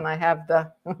 blades, and I have the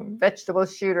vegetable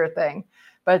shooter thing,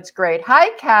 but it's great. Hi,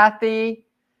 Kathy.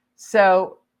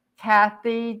 So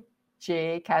Kathy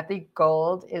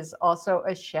Gold is also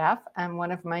a chef and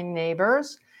one of my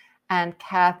neighbors. And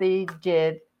Kathy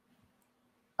did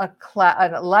a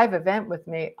live event with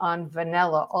me on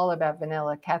vanilla, all about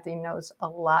vanilla. Kathy knows a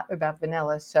lot about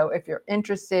vanilla. So if you're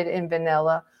interested in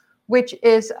vanilla, which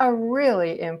is a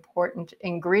really important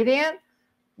ingredient,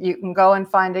 you can go and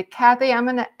find it. Kathy, I'm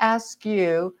going to ask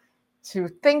you to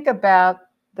think about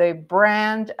the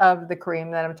brand of the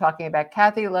cream that I'm talking about.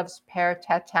 Kathy loves Père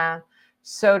Tatin.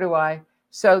 So do I.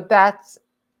 So that's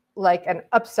like an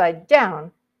upside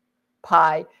down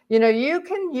pie. You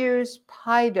can use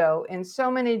pie dough in so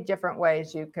many different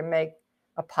ways. You can make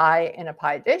a pie in a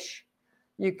pie dish.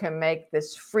 You can make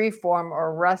this free-form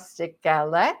or rustic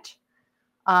galette.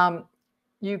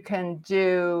 You can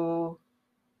do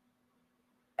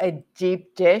a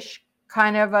deep dish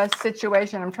kind of a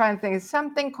situation. I'm trying to think of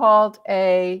something called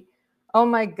oh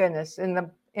my goodness, in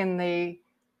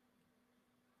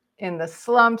the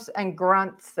slumps and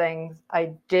grunts things,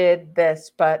 I did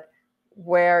this, but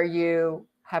where you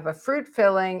have a fruit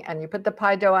filling and you put the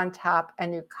pie dough on top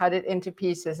and you cut it into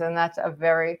pieces. And that's a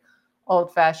very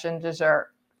old-fashioned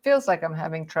dessert. Feels like I'm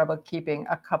having trouble keeping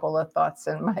a couple of thoughts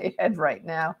in my head right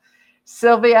now.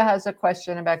 Sylvia has a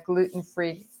question about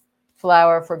gluten-free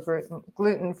flour for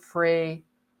gluten-free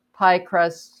pie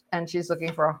crust, and she's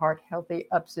looking for a heart-healthy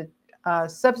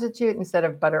substitute instead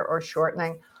of butter or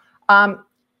shortening.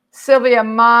 Sylvia,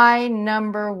 my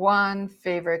number 1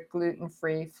 favorite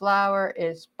gluten-free flour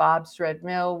is Bob's Red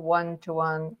Mill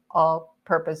 1-to-1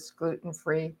 all-purpose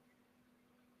gluten-free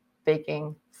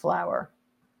baking flour.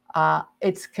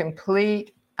 It's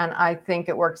complete, and I think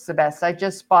it works the best. I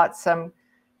just bought some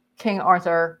King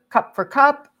Arthur cup for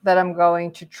cup that I'm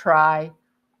going to try.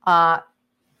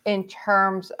 in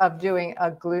terms of doing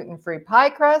a gluten-free pie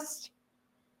crust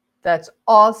that's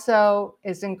also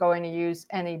isn't going to use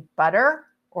any butter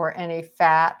or any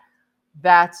fat.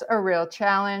 That's a real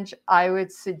challenge. I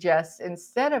would suggest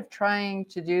instead of trying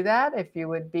to do that, if you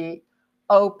would be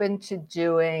open to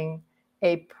doing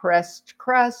a pressed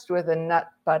crust with a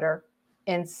nut butter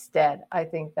instead. I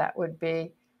think that would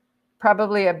be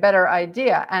probably a better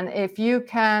idea. And if you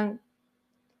can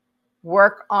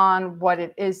work on what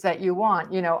it is that you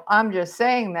want, I'm just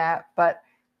saying that, but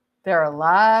there are a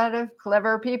lot of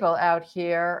clever people out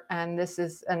here, and this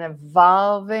is an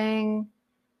evolving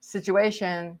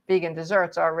situation. Vegan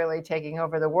desserts are really taking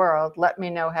over the world. Let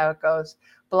me know how it goes.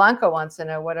 Blanca wants to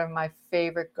know what are my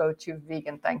favorite go-to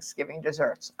vegan Thanksgiving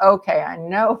desserts. Okay, I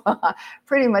know,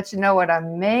 pretty much know what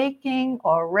I'm making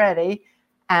already,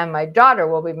 and my daughter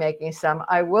will be making some.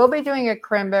 I will be doing a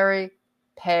cranberry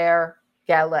pear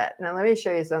galette. Now, let me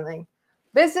show you something.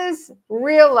 This is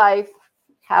real life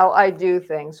how I do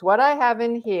things. What I have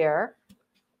in here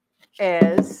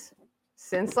is,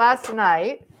 since last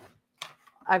night,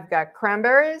 I've got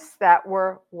cranberries that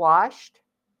were washed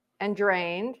and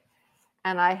drained,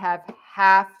 and I have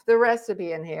half the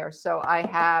recipe in here. So I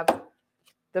have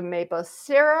the maple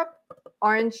syrup,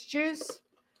 orange juice,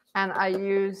 and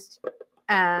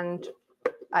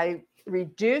I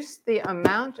reduced the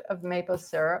amount of maple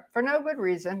syrup for no good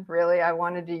reason. Really, I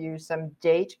wanted to use some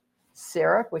date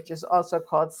syrup, which is also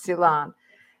called Ceylon.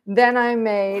 Then I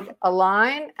made a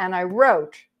line and I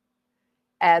wrote,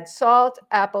 add salt,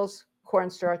 apples,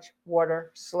 cornstarch,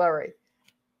 water, slurry,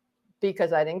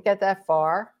 because I didn't get that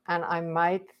far. And I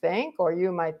might think, or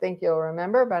you might think you'll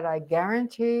remember, but I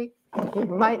guarantee you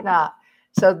might not.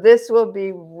 So this will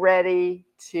be ready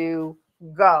to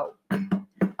go.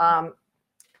 I'll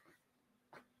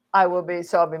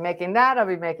be making that. I'll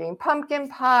be making pumpkin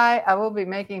pie. I will be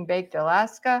making baked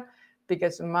Alaska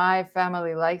because my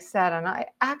family likes that. And I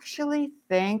actually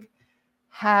think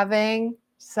having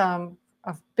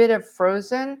a bit of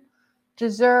frozen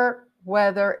dessert,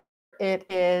 whether it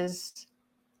is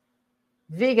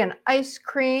vegan ice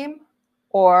cream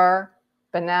or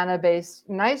banana-based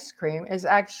ice cream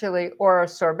or a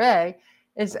sorbet,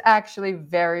 is actually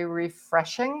very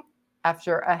refreshing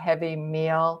after a heavy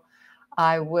meal.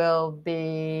 I will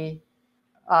be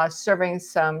serving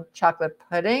some chocolate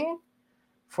pudding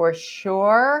for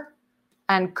sure,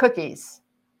 and cookies.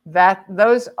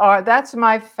 That's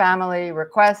my family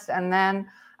request. And then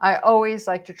I always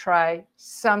like to try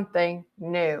something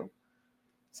new.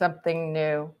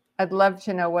 I'd love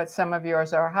to know what some of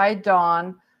yours are. Hi,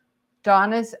 Dawn.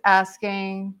 Dawn is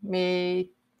asking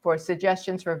me for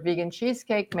suggestions for vegan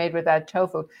cheesecake made without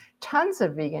tofu. Tons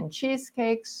of vegan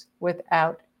cheesecakes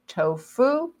without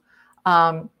tofu.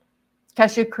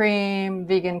 Cashew cream,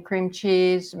 vegan cream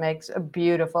cheese makes a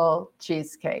beautiful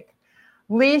cheesecake.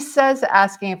 Lisa's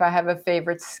asking if I have a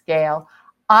favorite scale.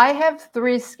 I have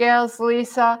 3 scales,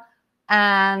 Lisa,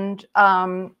 and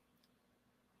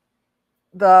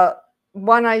the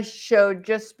one I showed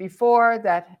just before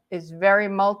that is very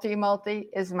multi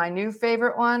is my new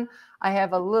favorite one. I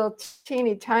have a little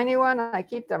teeny tiny one. I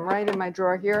keep them right in my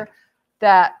drawer here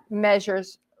that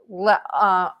measures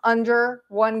under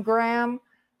 1 gram.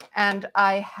 And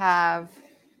I have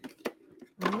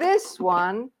this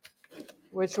one,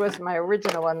 which was my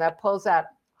original one, that pulls out.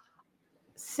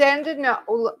 Send a note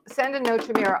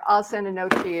to me, or I'll send a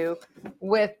note to you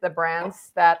with the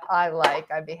brands that I like.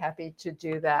 I'd be happy to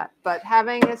do that. But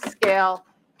having a scale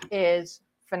is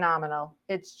phenomenal.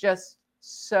 It's just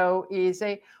so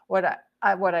easy. What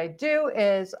I do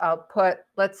is I'll put,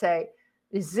 let's say,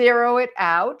 zero it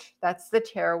out. That's the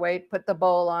tare weight. Put the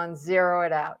bowl on, zero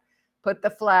it out. Put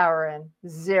the flour in,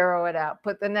 zero it out.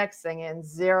 Put the next thing in,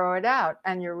 zero it out.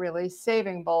 And you're really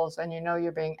saving bowls, and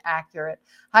you're being accurate.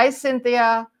 Hi,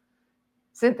 Cynthia.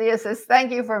 Cynthia says,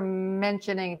 thank you for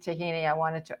mentioning tahini. I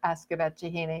wanted to ask about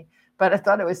tahini, but I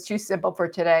thought it was too simple for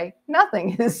today.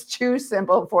 Nothing is too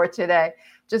simple for today.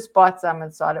 Just bought some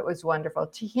and thought it was wonderful.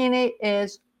 Tahini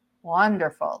is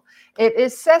wonderful. It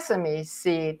is sesame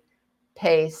seed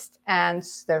paste, and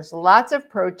there's lots of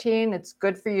protein. It's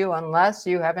good for you unless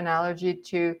you have an allergy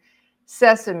to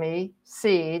sesame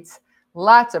seeds.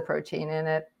 Lots of protein in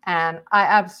it, and I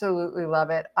absolutely love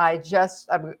it.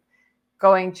 I'm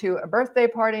going to a birthday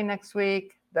party next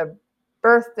week. The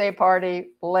birthday party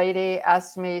lady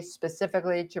asked me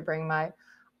specifically to bring my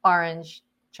orange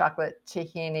chocolate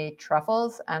tahini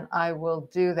truffles, and I will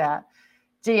do that.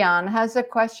 Dion has a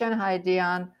question. Hi,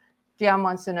 Dion. Dion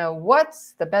wants to know,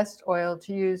 what's the best oil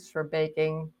to use for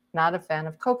baking? Not a fan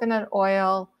of coconut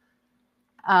oil.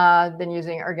 Been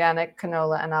using organic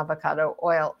canola and avocado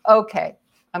oil. Okay.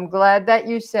 I'm glad that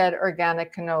you said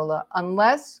organic canola.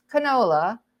 Unless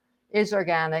canola is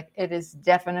organic, it is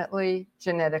definitely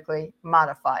genetically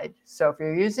modified. So if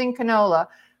you're using canola,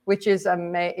 which is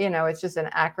it's just an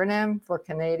acronym for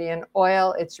Canadian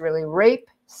oil, it's really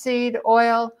rapeseed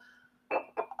oil.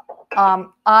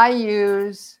 I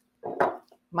use,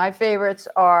 my favorites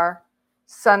are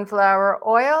sunflower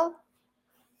oil.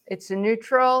 It's a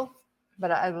neutral,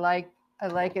 but I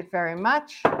like it very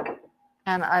much.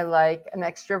 And I like an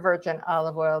extra virgin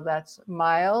olive oil that's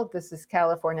mild. This is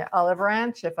California Olive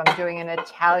Ranch. If I'm doing an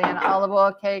Italian olive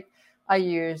oil cake, I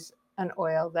use an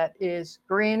oil that is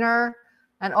greener.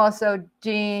 And also,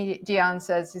 Dion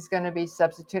says he's going to be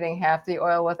substituting half the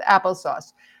oil with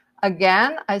applesauce.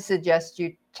 Again, I suggest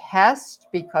you test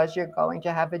because you're going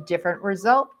to have a different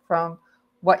result from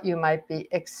what you might be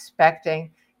expecting.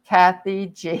 Kathy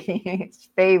G's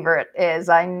favorite is,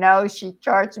 I know she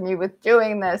charged me with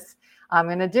doing this. I'm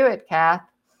going to do it, Kath.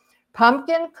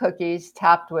 Pumpkin cookies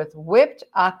topped with whipped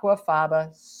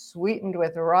aquafaba, sweetened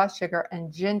with raw sugar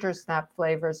and ginger snap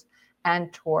flavors,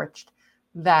 and torched.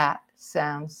 That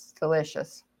sounds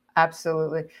delicious.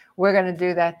 Absolutely. We're going to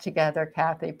do that together,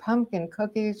 Kathy. Pumpkin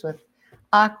cookies with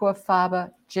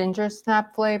aquafaba, ginger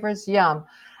snap flavors. Yum.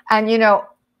 And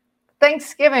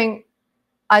Thanksgiving,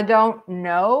 I don't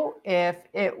know if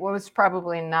it was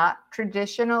probably not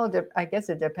traditional. I guess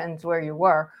it depends where you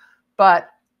were.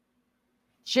 But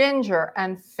ginger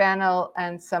and fennel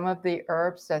and some of the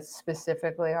herbs that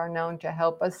specifically are known to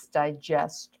help us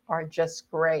digest are just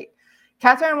great.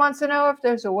 Catherine wants to know if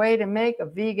there's a way to make a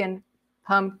vegan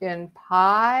pumpkin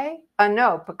pie.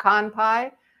 No, pecan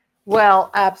pie.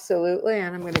 Well, absolutely.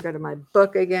 And I'm going to go to my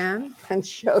book again and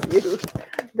show you.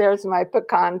 There's my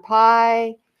pecan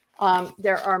pie.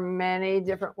 There are many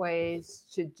different ways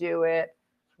to do it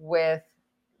with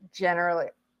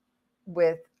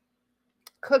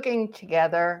cooking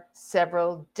together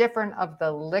several different of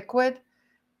the liquid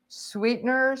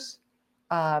sweeteners,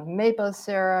 maple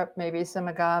syrup, maybe some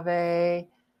agave,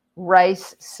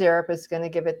 rice syrup is going to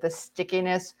give it the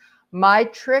stickiness. My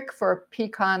trick for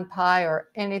pecan pie or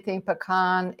anything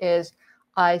pecan is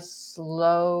I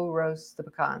slow roast the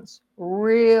pecans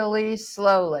really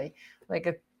slowly, like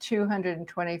a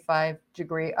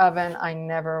 225-degree oven. I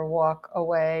never walk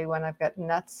away when I've got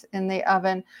nuts in the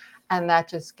oven, and that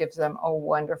just gives them a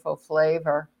wonderful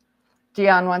flavor.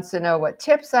 Dion wants to know what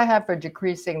tips I have for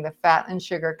decreasing the fat and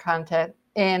sugar content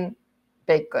in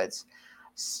baked goods.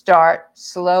 Start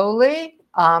slowly.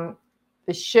 The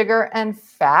sugar and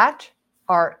fat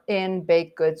are in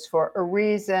baked goods for a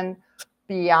reason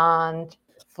beyond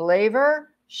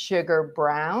flavor. Sugar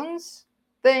browns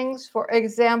things. For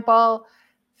example,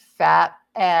 fat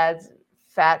has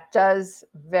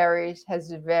very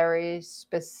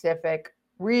specific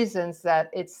reasons that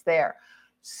it's there.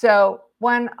 So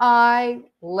when I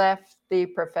left the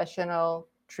professional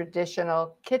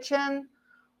traditional kitchen,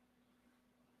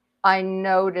 I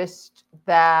noticed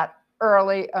that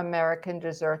early American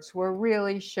desserts were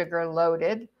really sugar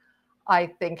loaded. I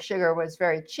think sugar was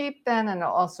very cheap then, and it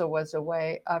also was a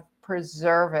way of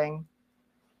preserving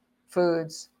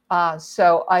foods.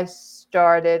 So I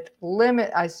started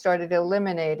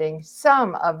eliminating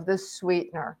some of the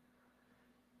sweetener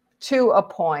to a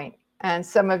point. And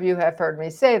some of you have heard me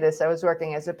say this. I was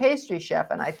working as a pastry chef,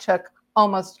 and I took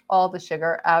almost all the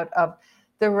sugar out of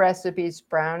the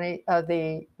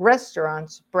the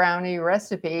restaurant's brownie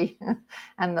recipe.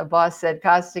 And the boss said,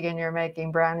 Costigan, you're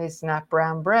making brownies, not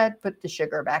brown bread. Put the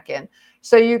sugar back in.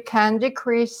 So you can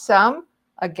decrease some.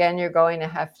 Again, you're going to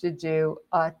have to do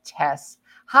a test.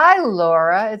 Hi,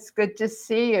 Laura. It's good to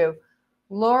see you.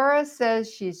 Laura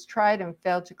says she's tried and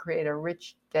failed to create a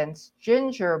rich, dense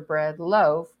gingerbread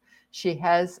loaf. She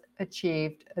has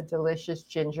achieved a delicious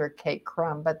ginger cake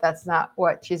crumb, but that's not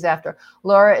what she's after.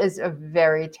 Laura is a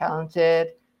very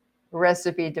talented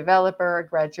recipe developer, a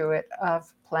graduate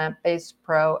of Plant-Based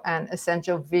Pro and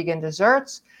Essential Vegan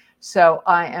Desserts. So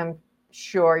I am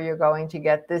sure you're going to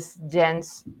get this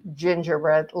dense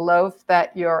gingerbread loaf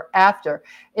that you're after.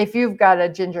 If you've got a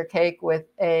ginger cake with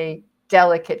a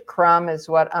delicate crumb is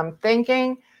what I'm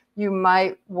thinking, you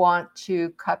might want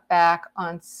to cut back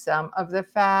on some of the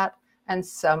fat and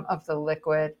some of the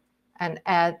liquid and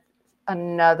add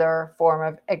another form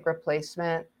of egg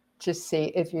replacement to see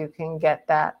if you can get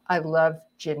that. I love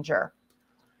ginger.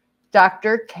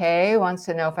 Dr. K wants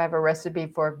to know if I have a recipe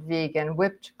for vegan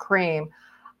whipped cream.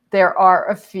 There are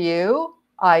a few.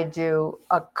 I do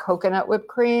a coconut whipped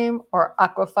cream or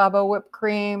aquafaba whipped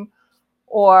cream,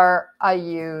 or I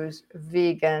use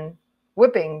vegan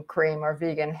whipping cream or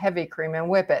vegan heavy cream and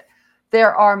whip it.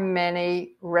 There are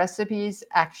many recipes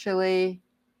actually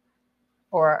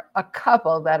or a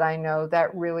couple that I know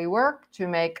that really work to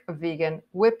make a vegan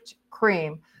whipped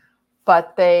cream.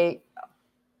 But they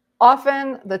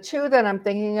often, the two that I'm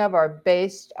thinking of are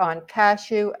based on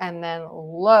cashew and then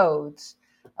loads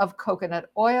of coconut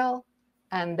oil,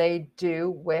 and they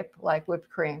do whip like whipped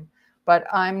cream. But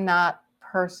I'm not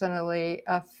personally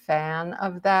a fan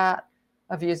of that,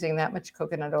 of using that much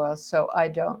coconut oil, so I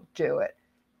don't do it.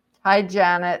 Hi,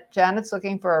 Janet. Janet's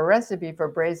looking for a recipe for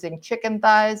braising chicken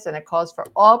thighs, and it calls for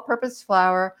all-purpose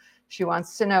flour. She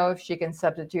wants to know if she can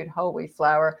substitute whole wheat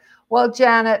flour. Well,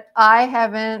 Janet, I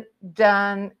haven't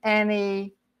done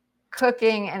any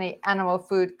cooking, any animal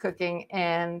food cooking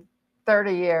in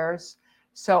 30 years.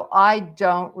 So I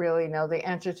don't really know the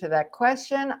answer to that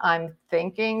question. I'm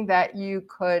thinking that you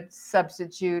could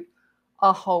substitute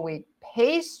a whole wheat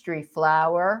pastry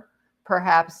flour,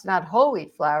 perhaps not whole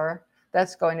wheat flour.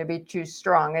 That's going to be too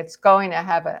strong. It's going to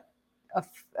have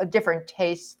a different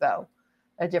taste, though,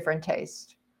 a different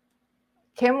taste.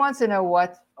 Kim wants to know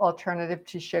what alternative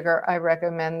to sugar I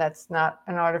recommend that's not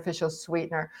an artificial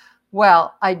sweetener.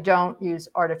 Well, I don't use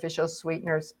artificial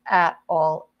sweeteners at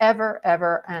all, ever,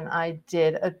 ever. And I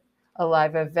did a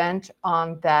live event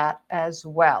on that as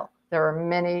well. There are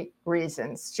many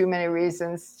reasons, too many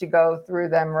reasons to go through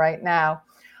them right now.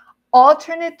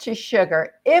 Alternate to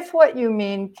sugar, if what you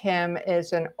mean, Kim,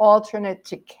 is an alternate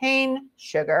to cane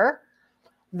sugar,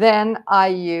 then I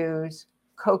use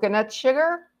coconut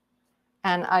sugar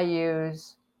and I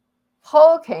use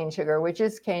whole cane sugar, which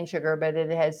is cane sugar, but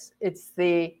it's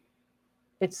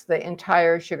the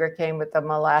entire sugar cane with the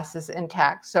molasses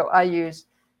intact. So I use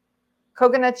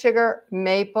coconut sugar,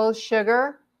 maple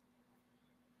sugar.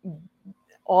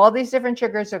 All these different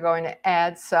sugars are going to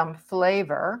add some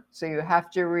flavor. So you have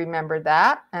to remember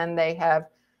that. And they have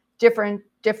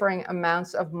differing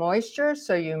amounts of moisture.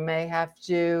 So you may have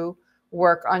to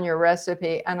work on your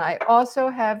recipe. And I also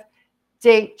have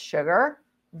date sugar,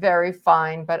 very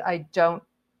fine, but I don't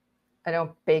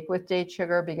bake with date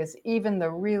sugar because even the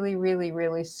really, really,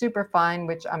 really super fine,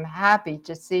 which I'm happy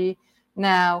to see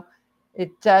now, it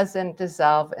doesn't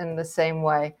dissolve in the same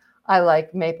way. I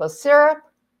like maple syrup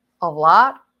a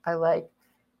lot. I like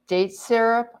date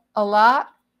syrup a lot.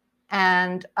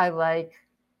 And I like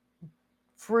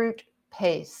fruit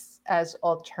pastes as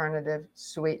alternative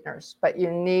sweeteners. But you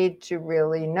need to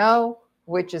really know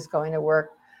which is going to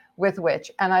work with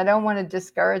which. And I don't want to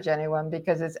discourage anyone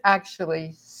because it's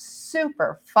actually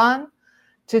super fun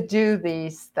to do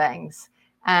these things.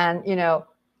 And,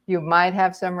 you might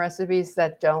have some recipes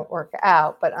that don't work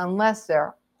out, but unless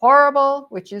they're horrible,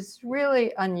 which is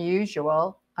really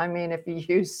unusual. I mean, if you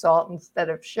use salt instead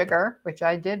of sugar, which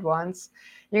I did once,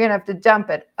 you're going to have to dump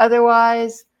it.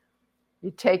 Otherwise,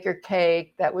 you take your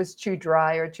cake that was too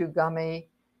dry or too gummy,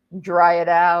 dry it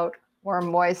out or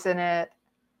moisten it,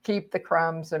 keep the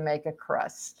crumbs and make a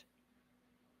crust.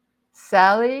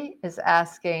 Sally is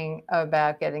asking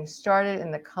about getting started in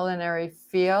the culinary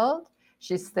field.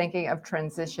 She's thinking of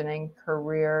transitioning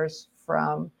careers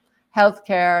from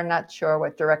healthcare, not sure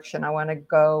what direction I want to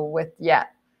go with yet.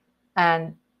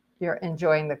 And you're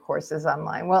enjoying the courses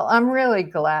online. Well, I'm really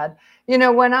glad.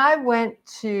 When I went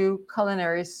to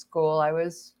culinary school, I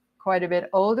was quite a bit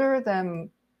older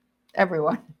than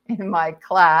everyone in my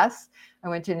class. I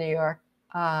went to New York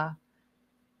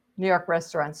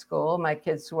restaurant school. My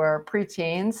kids were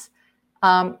preteens.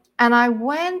 And I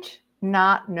went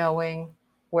not knowing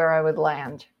where I would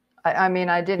land. I mean,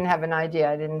 I didn't have an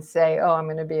idea. I didn't say, oh, I'm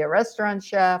going to be a restaurant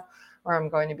chef, or I'm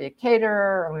going to be a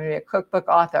caterer, or I'm going to be a cookbook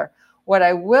author. What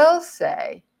I will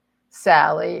say,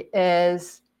 Sally,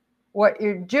 is what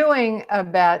you're doing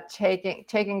about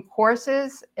taking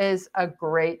courses is a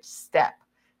great step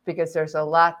because there's a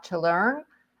lot to learn.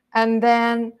 And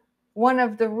then one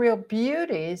of the real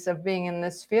beauties of being in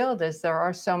this field is there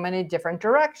are so many different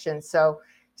directions. So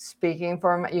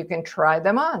you can try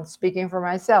them on. Speaking for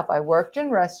myself, I worked in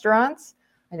restaurants.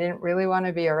 I didn't really want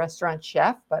to be a restaurant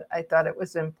chef, but I thought it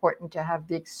was important to have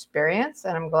the experience,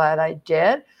 and I'm glad I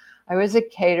did. I was a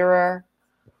caterer.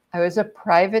 I was a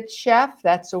private chef.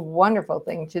 That's a wonderful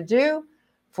thing to do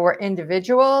for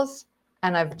individuals.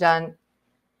 And I've done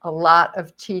a lot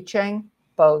of teaching,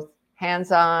 both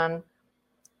hands-on,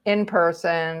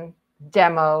 in-person,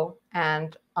 demo,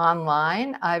 and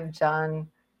online. I've done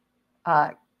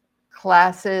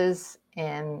classes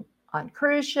on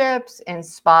cruise ships, in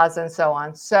spas, and so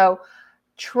on. So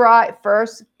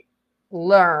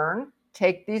learn,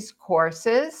 take these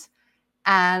courses,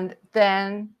 and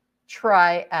then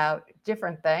try out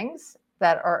different things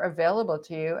that are available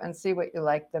to you and see what you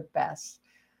like the best.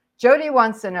 Jody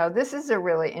wants to know, this is a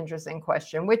really interesting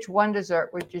question. Which one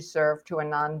dessert would you serve to a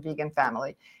non-vegan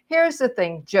family? Here's the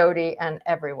thing, Jody and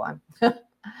everyone.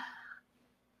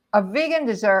 A vegan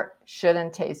dessert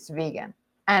shouldn't taste vegan.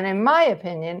 And in my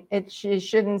opinion, you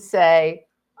shouldn't say,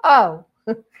 oh,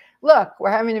 look,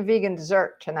 we're having a vegan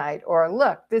dessert tonight, or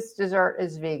look, this dessert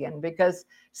is vegan, because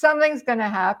something's going to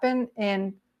happen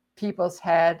in people's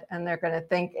head and they're going to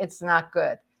think it's not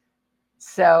good.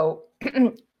 So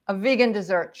a vegan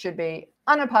dessert should be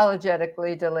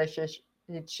unapologetically delicious.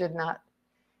 It should not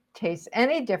taste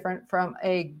any different from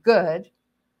a good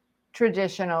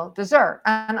traditional dessert.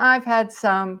 And I've had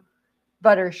some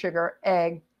butter, sugar,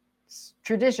 egg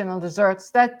traditional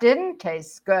desserts that didn't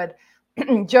taste good.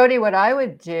 Jody, what I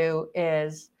would do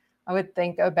is I would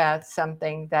think about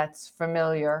something that's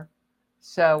familiar.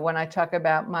 So when I talk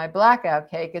about my blackout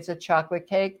cake, it's a chocolate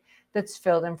cake that's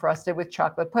filled and frosted with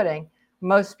chocolate pudding.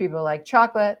 Most people like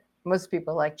chocolate. Most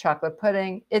people like chocolate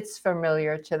pudding. It's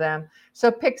familiar to them.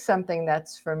 So pick something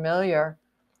that's familiar.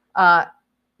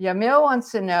 Yamil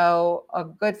wants to know a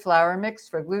good flour mix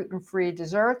for gluten-free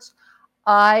desserts.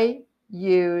 I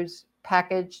use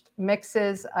packaged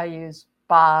mixes. I use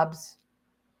Bob's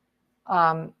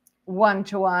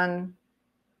one-to-one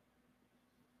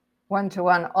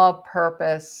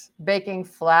all-purpose baking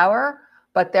flour,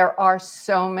 but there are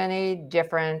so many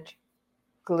different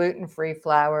gluten-free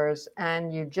flours,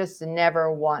 and you just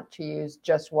never want to use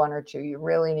just one or two. You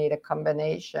really need a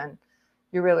combination.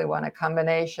 You really want a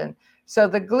combination. So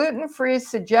the gluten-free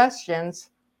suggestions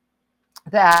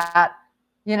that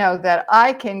that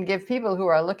I can give people who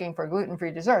are looking for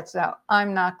gluten-free desserts. Now,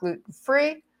 I'm not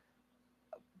gluten-free,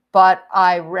 but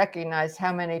I recognize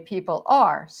how many people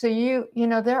are. So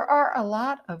there are a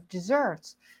lot of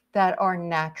desserts that are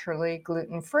naturally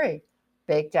gluten-free.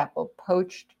 Baked apple,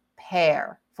 poached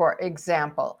pear, for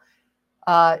example,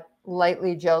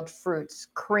 lightly gelled fruits,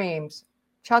 creams,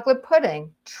 chocolate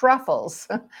pudding, truffles.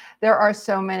 There are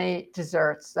so many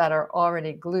desserts that are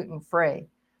already gluten-free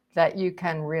that you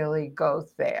can really go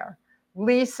there.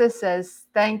 Lisa says,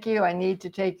 thank you. I need to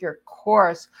take your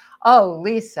course. Oh,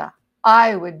 Lisa,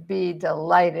 I would be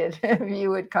delighted if you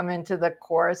would come into the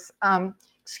course.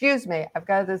 Excuse me, I've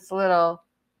got this little,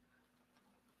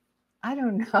 I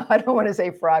don't know, I don't want to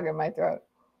say frog in my throat.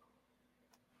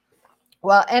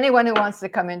 Well, anyone who wants to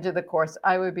come into the course,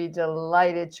 I would be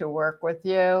delighted to work with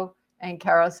you. And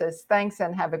Carol says, thanks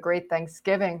and have a great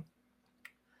Thanksgiving.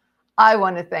 I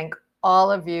want to thank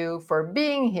all of you for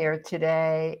being here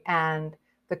today. And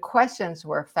the questions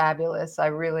were fabulous. I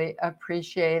really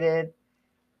appreciated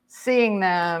seeing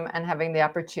them and having the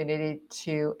opportunity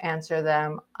to answer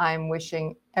them. I'm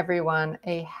wishing everyone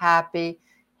a happy,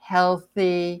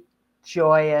 healthy,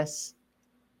 joyous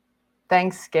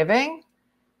Thanksgiving.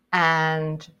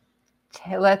 And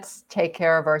let's take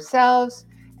care of ourselves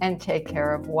and take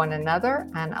care of one another.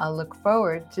 And I'll look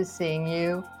forward to seeing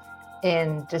you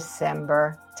in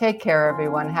December. Take care,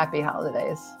 everyone. Happy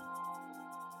holidays.